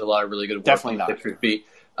because he does a lot of really good work. Definitely not.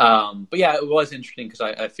 But yeah, it was interesting because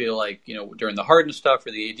I feel during the Harden stuff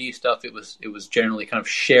or the AD stuff, it was generally kind of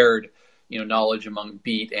shared knowledge among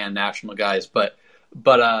beat and national guys. But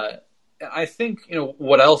I think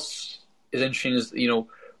what else is interesting is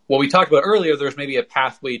what we talked about earlier. There's maybe a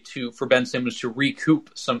pathway for Ben Simmons to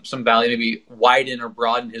recoup some value, maybe widen or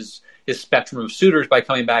broaden his spectrum of suitors by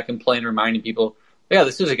coming back and playing, reminding people, yeah,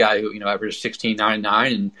 this is a guy who averages 16, 9, and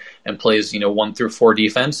 9 and plays 1 through 4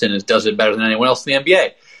 defense and does it better than anyone else in the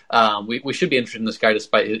NBA. We should be interested in this guy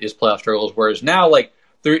despite his playoff struggles. Whereas now,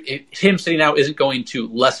 him sitting out isn't going to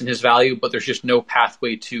lessen his value, but there's just no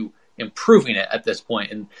pathway to improving it at this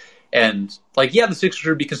point. And the Sixers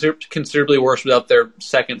would be considerably worse without their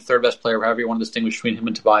second, third best player, however you want to distinguish between him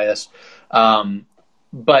and Tobias.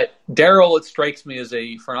 But Daryl, it strikes me as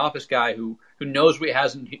a front office guy who knows what he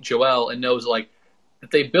has in Joel and knows if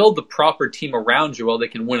they build the proper team around Joel, they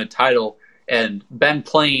can win a title. And Ben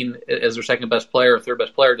playing as their second best player or third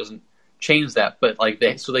best player doesn't change that. But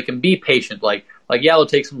they can be patient. They'll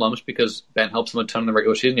take some lumps because Ben helps them a ton in the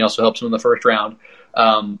regular season. He also helps them in the first round.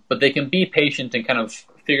 But they can be patient and kind of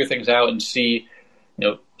figure things out and see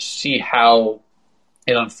how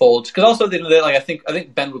it unfolds. Because also at the end of the day, I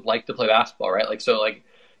think Ben would like to play basketball, right? I'm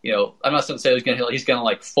not going to say he's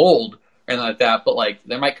gonna fold or anything like that, but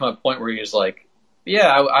there might come a point where he's yeah,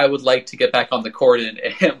 I would like to get back on the court and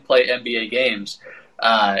play NBA games.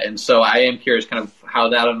 And so I am curious kind of how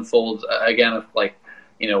that unfolds. Again,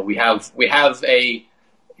 if we have a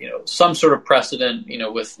some sort of precedent,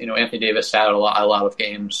 with Anthony Davis sat out a lot of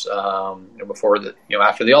games before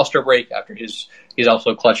after the All-Star break. After he's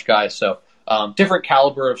also a clutch guy, so different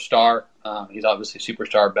caliber of star. He's obviously a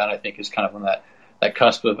superstar. Ben, I think, is kind of on that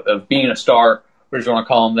cusp of being a star, whatever you want to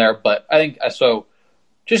call him there. But I think so.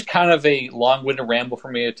 Just kind of a long-winded ramble for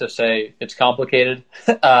me to say it's complicated.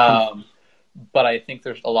 But I think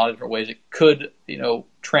there's a lot of different ways it could,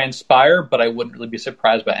 transpire. But I wouldn't really be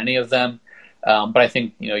surprised by any of them. But I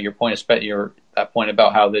think your point is that point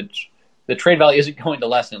about how the trade value isn't going to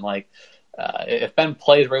lessen. If Ben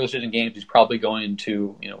plays regular season games, he's probably going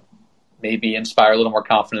to maybe inspire a little more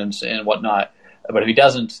confidence and whatnot. But if he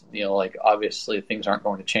doesn't, obviously things aren't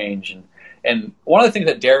going to change. And one of the things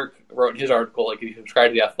that Derek wrote in his article, if you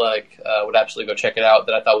subscribe to The Athletic, would absolutely go check it out,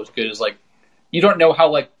 that I thought was good, is you don't know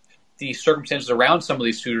how the circumstances around some of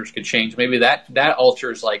these suitors could change. Maybe that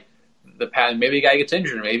alters the pattern. Maybe a guy gets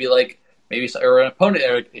injured, or maybe or an opponent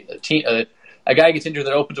or a guy gets injured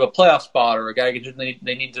that opens up a playoff spot, or a guy gets injured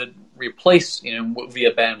they need to replace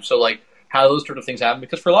via Ben. So how those sort of things happen,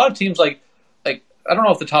 because for a lot of teams I don't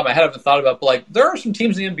know off the top of my head, I haven't thought about, but there are some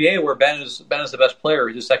teams in the NBA where Ben is the best player,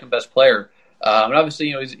 he's the second best player. And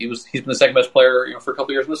obviously, he's been the second best player, for a couple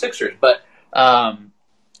of years in the Sixers. But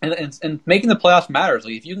and making the playoffs matters.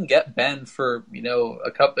 If you can get Ben for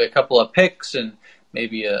a couple of picks and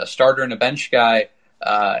maybe a starter and a bench guy,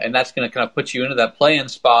 and that's going to kind of put you into that play-in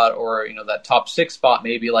spot or that top 6 spot,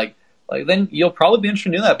 maybe then you'll probably be interested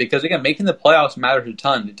in doing that, because again, making the playoffs matters a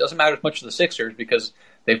ton. It doesn't matter as much to the Sixers because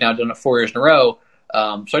they've now done it 4 years in a row.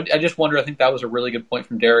 So I just wonder, I think that was a really good point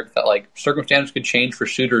from Derek, that circumstances could change for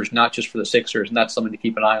suitors, not just for the Sixers, and that's something to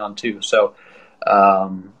keep an eye on too. So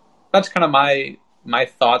that's kind of my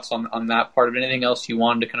thoughts on that part of it. Anything else you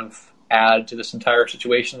wanted to kind of add to this entire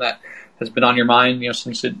situation that has been on your mind,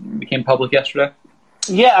 since it became public yesterday?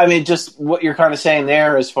 Yeah, I mean, just what you're kind of saying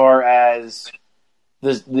there as far as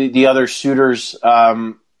the other shooters.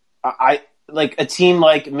 I like a team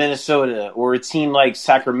like Minnesota or a team like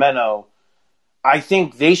Sacramento. I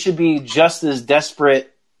think they should be just as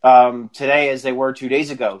desperate today as they were 2 days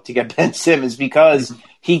ago to get Ben Simmons, because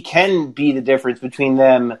he can be the difference between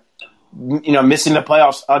them, missing the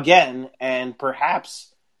playoffs again and perhaps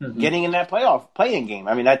getting in that play-in game.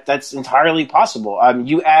 I mean, that's entirely possible.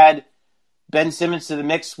 You add Ben Simmons to the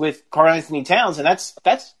mix with Karl Anthony Towns, and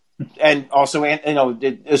that's and also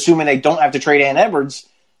assuming they don't have to trade Ant Edwards,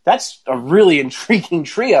 that's a really intriguing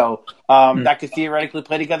trio that could theoretically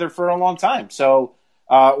play together for a long time. So,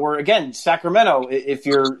 or again, Sacramento, if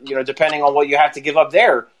you're, depending on what you have to give up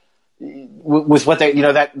there, with what they,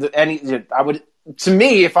 to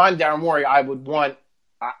me, if I'm Daryl Morey, I would want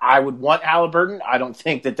Halliburton. I don't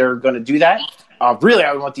think that they're going to do that. Really,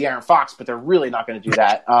 I would want De'Aaron Fox, but they're really not going to do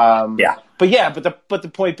that. But the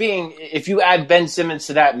point being, if you add Ben Simmons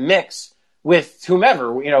to that mix with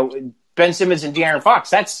whomever, Ben Simmons and De'Aaron Fox,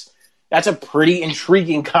 that's a pretty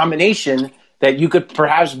intriguing combination that you could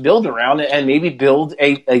perhaps build around and maybe build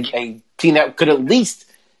a team that could at least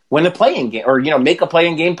win a play-in game, or make a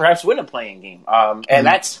play-in game, perhaps win a play-in game. And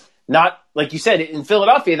that's not, like you said, in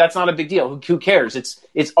Philadelphia, that's not a big deal. Who cares?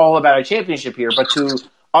 It's all about a championship here. But to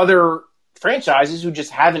other franchises who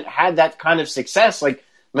just haven't had that kind of success, like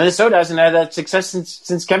Minnesota hasn't had that success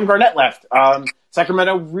since Kevin Garnett left.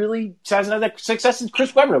 Sacramento really hasn't had that success since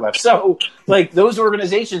Chris Webber left. So, like, those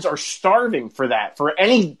organizations are starving for that, for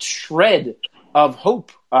any shred of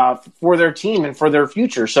hope for their team and for their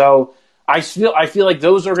future. So, I feel like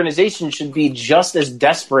those organizations should be just as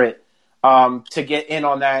desperate to get in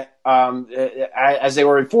on that as they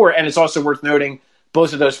were before. And it's also worth noting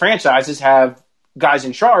both of those franchises have guys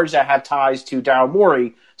in charge that have ties to Daryl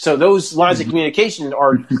Morey. So those lines of communication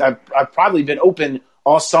have probably been open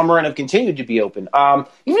all summer and have continued to be open.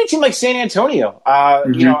 Even a team like San Antonio,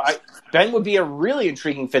 Ben would be a really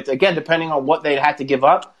intriguing fit. Again, depending on what they'd have to give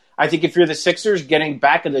up. I think if you're the Sixers, getting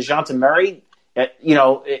back a DeJounte Murray,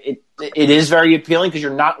 it is very appealing because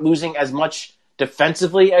you're not losing as much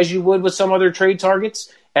defensively as you would with some other trade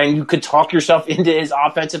targets, and you could talk yourself into his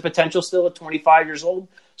offensive potential still at 25 years old.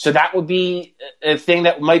 So that would be a thing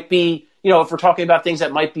that might be, if we're talking about things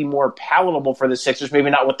that might be more palatable for the Sixers, maybe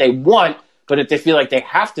not what they want, but if they feel like they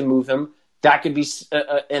have to move him, that could be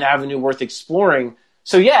an avenue worth exploring.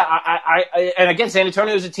 So, yeah, and again, San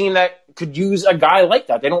Antonio is a team that could use a guy like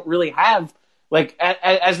that. They don't really have, like,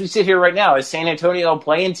 as we sit here right now, is San Antonio a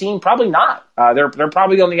play-in team? Probably not. They're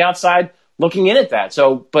probably on the outside looking in at that.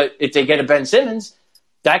 So, but if they get a Ben Simmons,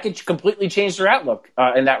 that could completely change their outlook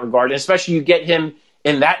in that regard. And especially you get him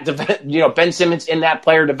in that, Ben Simmons in that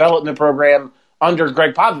player development program under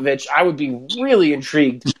Greg Popovich, I would be really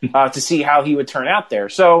intrigued to see how he would turn out there.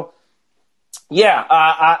 So, yeah,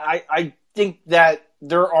 I think that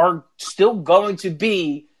there are still going to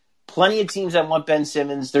be plenty of teams that want Ben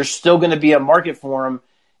Simmons. There's still going to be a market for him.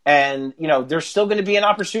 And, there's still going to be an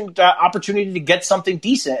opportunity to get something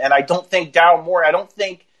decent. And I don't think Daryl Morey, I don't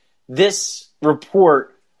think this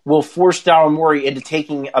report will force Daryl Morey into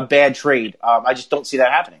taking a bad trade. I just don't see that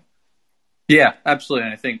happening. Yeah, absolutely.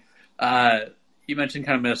 And I think you mentioned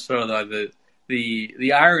kind of Minnesota, though,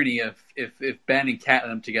 the irony of if Ben and Cat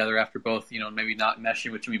them together after both, maybe not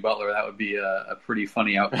meshing with Jimmy Butler, that would be a pretty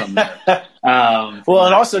funny outcome there. And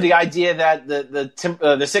also the idea that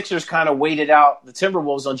the Sixers kind of waited out the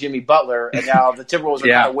Timberwolves on Jimmy Butler, and now the Timberwolves are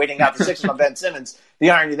kind of waiting out the Sixers on Ben Simmons. The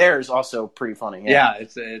irony there is also pretty funny. Yeah,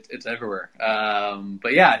 it's everywhere.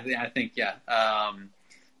 But yeah, I think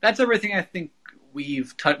that's everything. I think we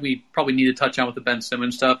probably need to touch on with the Ben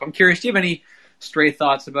Simmons stuff. I'm curious, do you have any stray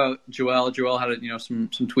thoughts about Joel? Joel had some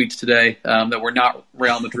tweets today that were not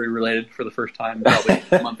Real Madrid related for the first time probably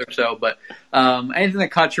a month or so. But anything that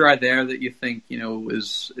caught your eye there that you think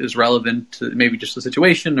is relevant to maybe just the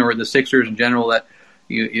situation or the Sixers in general that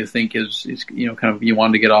you think is kind of you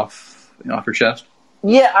wanted to get off your chest?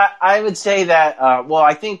 Yeah, I would say that.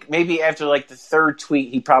 I think maybe after like the third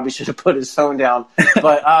tweet, he probably should have put his phone down.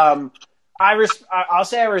 But I'll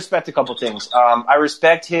say I respect a couple things. I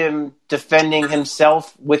respect him defending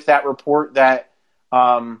himself with that report that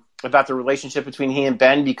about the relationship between he and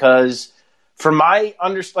Ben, because from my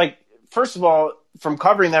first of all, from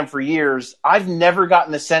covering them for years, I've never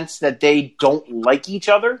gotten the sense that they don't like each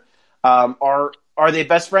other. Are they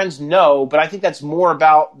best friends? No, but I think that's more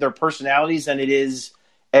about their personalities than it is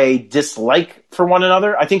a dislike for one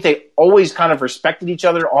another. I think they always kind of respected each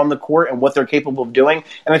other on the court and what they're capable of doing.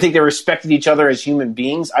 And I think they respected each other as human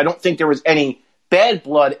beings. I don't think there was any bad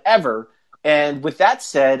blood ever. And with that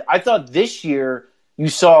said, I thought this year you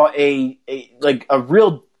saw a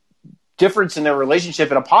real difference in their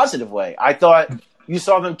relationship in a positive way. I thought you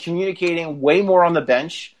saw them communicating way more on the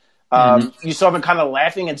bench. You saw them kind of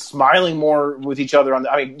laughing and smiling more with each other.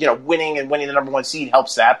 Winning the number one seed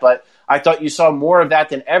helps that, but I thought you saw more of that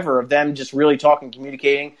than ever, of them just really talking,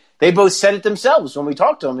 communicating. They both said it themselves when we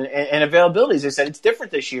talked to them and availabilities. They said it's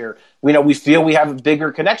different this year. We feel we have a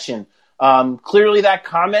bigger connection. Clearly, that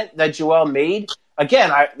comment that Joel made,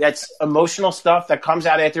 again, that's emotional stuff that comes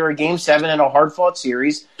out after a Game 7 in a hard-fought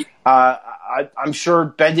series. I'm sure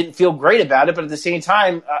Ben didn't feel great about it, but at the same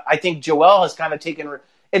time, I think Joel has kind of taken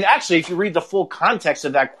 – and actually, if you read the full context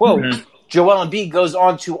of that quote, Joel Embiid goes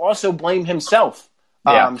on to also blame himself,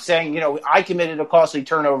 saying, I committed a costly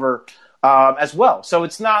turnover as well. So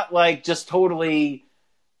it's not like just totally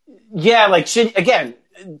 – again,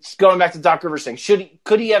 going back to Doc Rivers saying,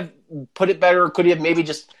 could he have put it better? Could he have maybe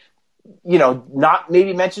just – not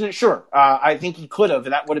maybe mention it? Sure. I think he could have,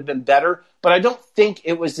 and that would have been better. But I don't think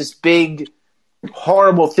it was this big,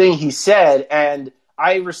 horrible thing he said. And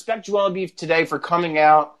I respect Joel Embiid today for coming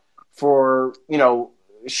out, for,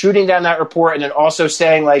 shooting down that report, and then also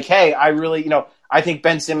saying, like, hey, I really, I think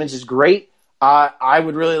Ben Simmons is great. I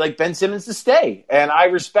would really like Ben Simmons to stay. And I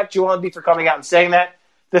respect Joel Embiid for coming out and saying that.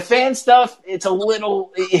 The fan stuff, it's a little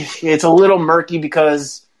murky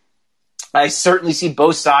because I certainly see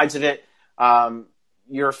both sides of it.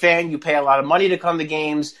 You're a fan. You pay a lot of money to come to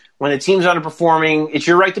games. When the team's underperforming, it's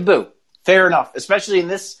your right to boo. Fair enough, especially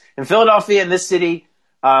in Philadelphia, in this city.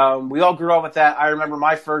 We all grew up with that. I remember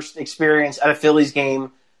my first experience at a Phillies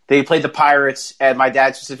game. They played the Pirates, and my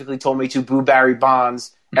dad specifically told me to boo Barry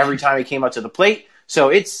Bonds every time he came up to the plate. So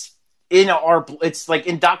it's it's like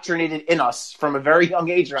indoctrinated in us from a very young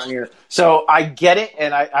age around here. So I get it,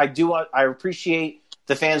 and I appreciate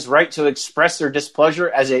the fans' right to express their displeasure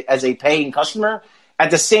as a paying customer.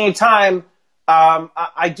 At the same time,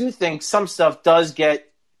 I do think some stuff does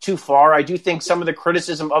get too far. I do think some of the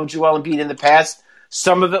criticism of Joel Embiid in the past,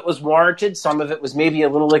 some of it was warranted, some of it was maybe a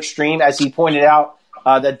little extreme, as he pointed out,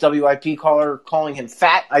 that WIP caller calling him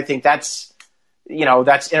fat. I think that's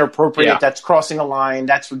inappropriate. Yeah. That's crossing a line.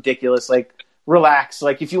 That's ridiculous. Like, relax.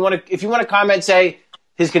 Like, if you want to comment, say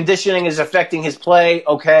his conditioning is affecting his play,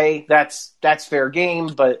 okay, that's fair game.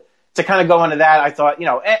 But to kind of go into that, I thought,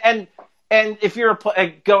 and if you're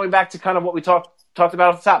going back to kind of what we talked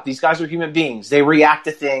about at the top, these guys are human beings. They react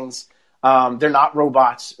to things. They're not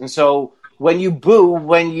robots. And so when you boo,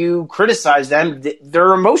 when you criticize them,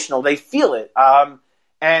 they're emotional. They feel it.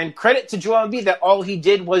 And credit to Joel Embiid that all he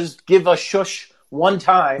did was give a shush one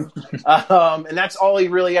time. And that's all he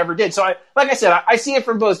really ever did. So I see it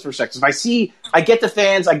from both perspectives. I get the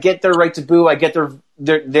fans. I get their right to boo. I get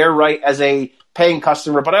their right as a paying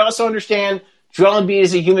customer. But I also understand Joel Embiid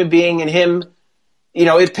is a human being, and him,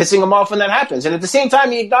 it pissing him off when that happens. And at the same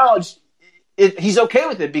time, he acknowledged he's okay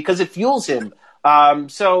with it because it fuels him.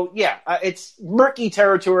 It's murky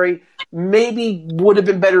territory. Maybe would have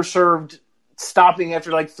been better served stopping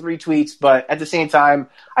after like 3 tweets. But at the same time,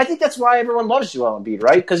 I think that's why everyone loves Joel Embiid,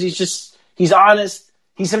 right? Because he's honest.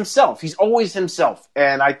 He's himself. He's always himself.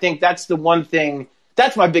 And I think that's the one thing,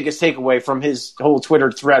 that's my biggest takeaway from his whole Twitter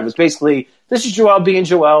thread was basically, this is Joel being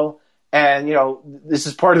Joel. And, this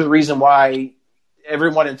is part of the reason why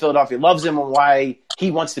everyone in Philadelphia loves him and why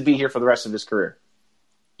he wants to be here for the rest of his career.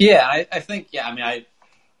 Yeah, I think, I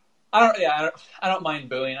don't mind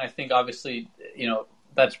booing. I think obviously,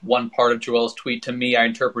 that's one part of Joel's tweet. To me, I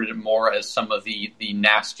interpreted it more as some of the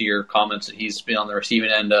nastier comments that he's been on the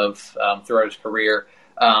receiving end of throughout his career.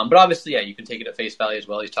 But obviously, you can take it at face value as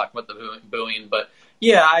well. He's talking about the booing, but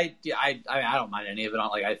I don't mind any of it.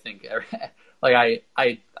 I think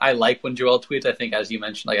I like when Joel tweets. I think, as you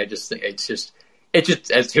mentioned, I just think it's just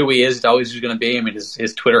as who he is. It's always going to be. I mean,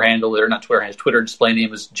 his Twitter handle, or not Twitter, his Twitter display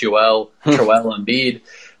name is Joel Embiid.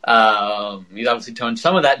 He's obviously toned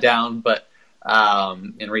some of that down, but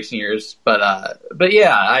in recent years. But I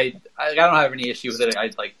don't have any issue with it.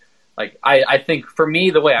 I think for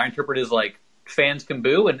me, the way I interpret it is fans can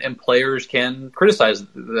boo and players can criticize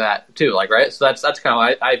that too. Right. So that's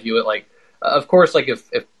kind of how I view it. Of course,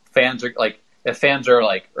 if fans are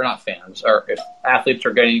or not fans, or if athletes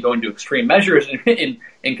are going to extreme measures in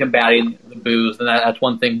combating the boos, then that's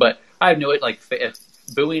one thing. But I know it if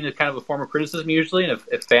booing is kind of a form of criticism usually, and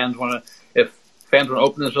if fans want to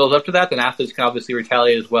open themselves up to that, then athletes can obviously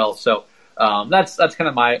retaliate as well. So that's kind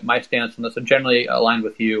of my stance on this. I'm generally aligned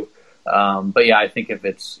with you. But I think if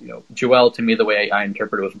it's Joel, to me, the way I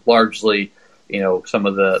interpret it was largely some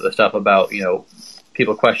of the stuff about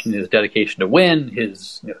people questioning his dedication to win,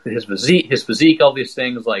 his physique, all these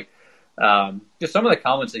things Just some of the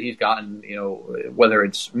comments that he's gotten, whether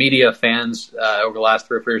it's media, fans over the last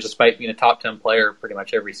 3 or 4 years, despite being a top 10 player pretty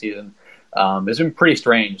much every season, has been pretty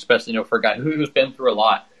strange, especially for a guy who's been through a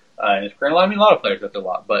lot. In his career. I mean, a lot of players go through a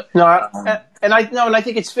lot, but I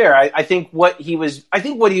think it's fair. I think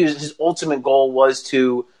his ultimate goal was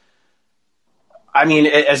to. I mean,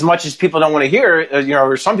 as much as people don't want to hear it,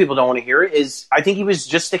 or some people don't want to hear it, is I think he was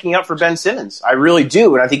just sticking up for Ben Simmons. I really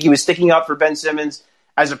do, and I think he was sticking up for Ben Simmons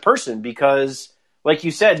as a person because, like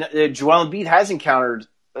you said, Joel Embiid has encountered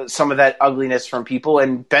some of that ugliness from people,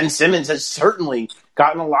 and Ben Simmons has certainly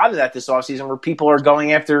gotten a lot of that this offseason where people are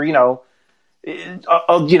going after, I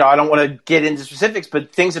don't want to get into specifics,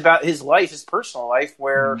 but things about his life, his personal life,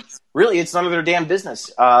 where really it's none of their damn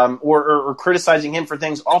business, or criticizing him for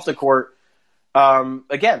things off the court,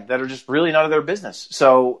 again, that are just really none of their business.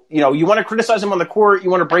 So, you want to criticize him on the court,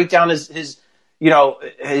 you want to break down his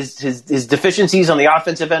deficiencies on the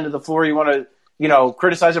offensive end of the floor, you want to,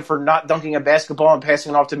 criticize him for not dunking a basketball and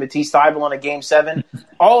passing it off to Matisse Thybulle in a Game 7.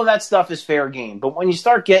 All of that stuff is fair game. But when you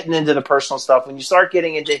start getting into the personal stuff, when you start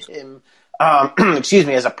getting into him,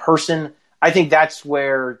 as a person, I think that's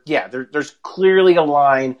where, there's clearly a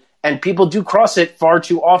line, and people do cross it far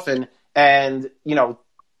too often. And,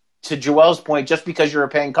 to Joel's point, just because you're a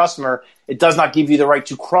paying customer, it does not give you the right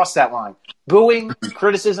to cross that line. Booing,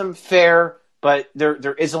 criticism, fair, but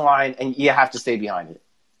there is a line, and you have to stay behind it.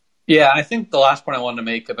 Yeah, I think the last point I wanted to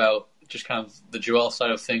make about just kind of the Joel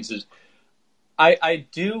side of things is I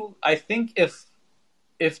think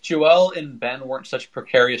if Joel and Ben weren't such a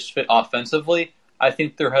precarious fit offensively, I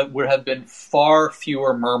think there would have been far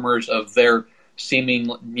fewer murmurs of their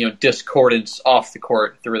seeming discordance off the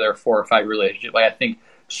court through their 4 or 5 relationship. Like, I think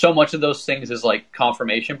so much of those things is like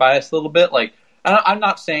confirmation bias a little bit. Like, I'm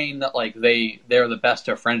not saying that like they're the best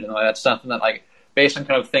of friends, and that's something that like based on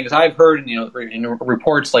kind of things I've heard and in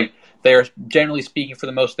reports, like they're generally speaking for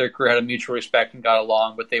the most of their career had a mutual respect and got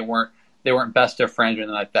along, but they weren't best of friends or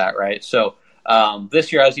anything like that, right? So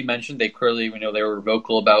this year, as you mentioned, they clearly they were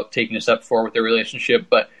vocal about taking a step forward with their relationship,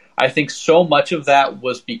 but I think so much of that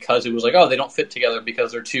was because it was like, oh, they don't fit together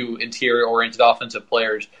because they're two interior-oriented offensive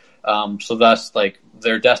players. So thus, like,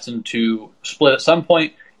 they're destined to split at some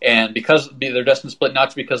point, and because they're destined to split, not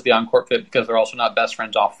just because of the on-court fit, because they're also not best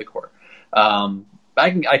friends off the court.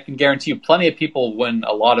 I can guarantee you plenty of people win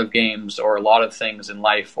a lot of games or a lot of things in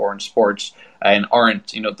life or in sports and aren't,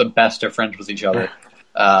 the best of friends with each other.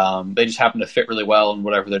 They just happen to fit really well in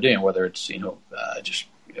whatever they're doing, whether it's,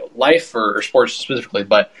 life or sports specifically.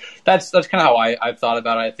 But that's kind of how I've thought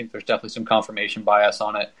about it. I think there's definitely some confirmation bias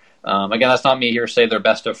on it. Again, that's not me here to say they're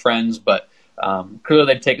best of friends, but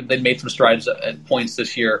clearly they've made some strides at points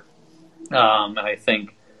this year. And I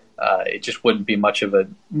think it just wouldn't be much of a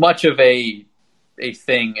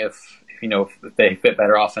thing if they fit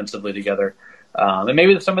better offensively together. And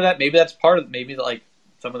maybe some of that, maybe that's part of maybe like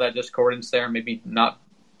some of that discordance there, maybe not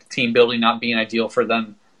team building, not being ideal for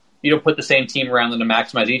them. You don't put the same team around them to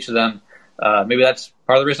maximize each of them. Maybe that's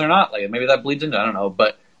part of the reason they're not. Like maybe that bleeds into, I don't know,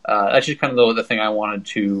 but that's just kind of the thing I wanted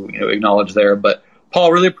to acknowledge there. But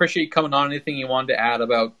Paul, really appreciate you coming on. Anything you wanted to add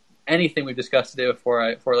about anything we discussed today before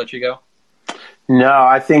I let you go? No,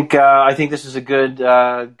 I think this is a good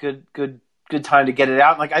time to get it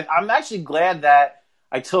out. Like I'm actually glad that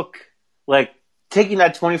I took taking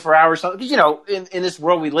that 24 hours because in this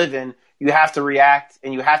world we live in, you have to react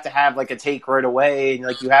and you have to have like a take right away,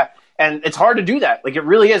 and it's hard to do that. Like it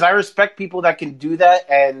really is. I respect people that can do that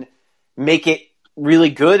and make it really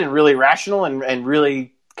good and really rational and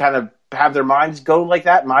really kind of have their minds go like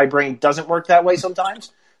that. My brain doesn't work that way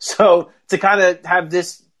sometimes. So to kind of have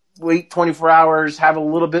this wait 24 hours, have a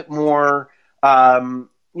little bit more, a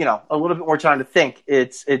little bit more time to think.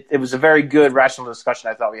 It was a very good rational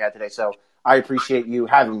discussion I thought we had today. So I appreciate you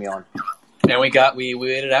having me on. And we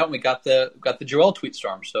waited it out and we got the Joel tweet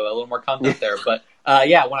storm, so a little more content there. But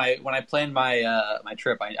when I planned my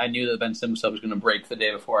trip, I knew that Ben Simmons was going to break the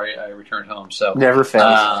day before I returned home. So never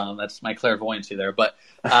fails. That's my clairvoyancy there. But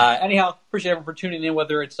anyhow, appreciate everyone for tuning in,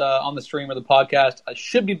 whether it's on the stream or the podcast. I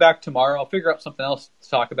should be back tomorrow. I'll figure out something else to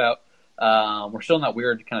talk about. We're still in that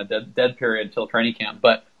weird kind of dead period until training camp,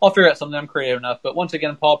 but I'll figure out something. I'm creative enough. But once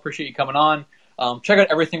again, Paul, appreciate you coming on. Check out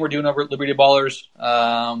everything we're doing over at Liberty Ballers.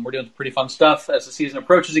 We're doing some pretty fun stuff as the season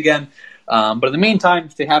approaches again. But in the meantime,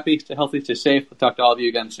 stay happy, stay healthy, stay safe. We'll talk to all of you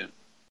again soon.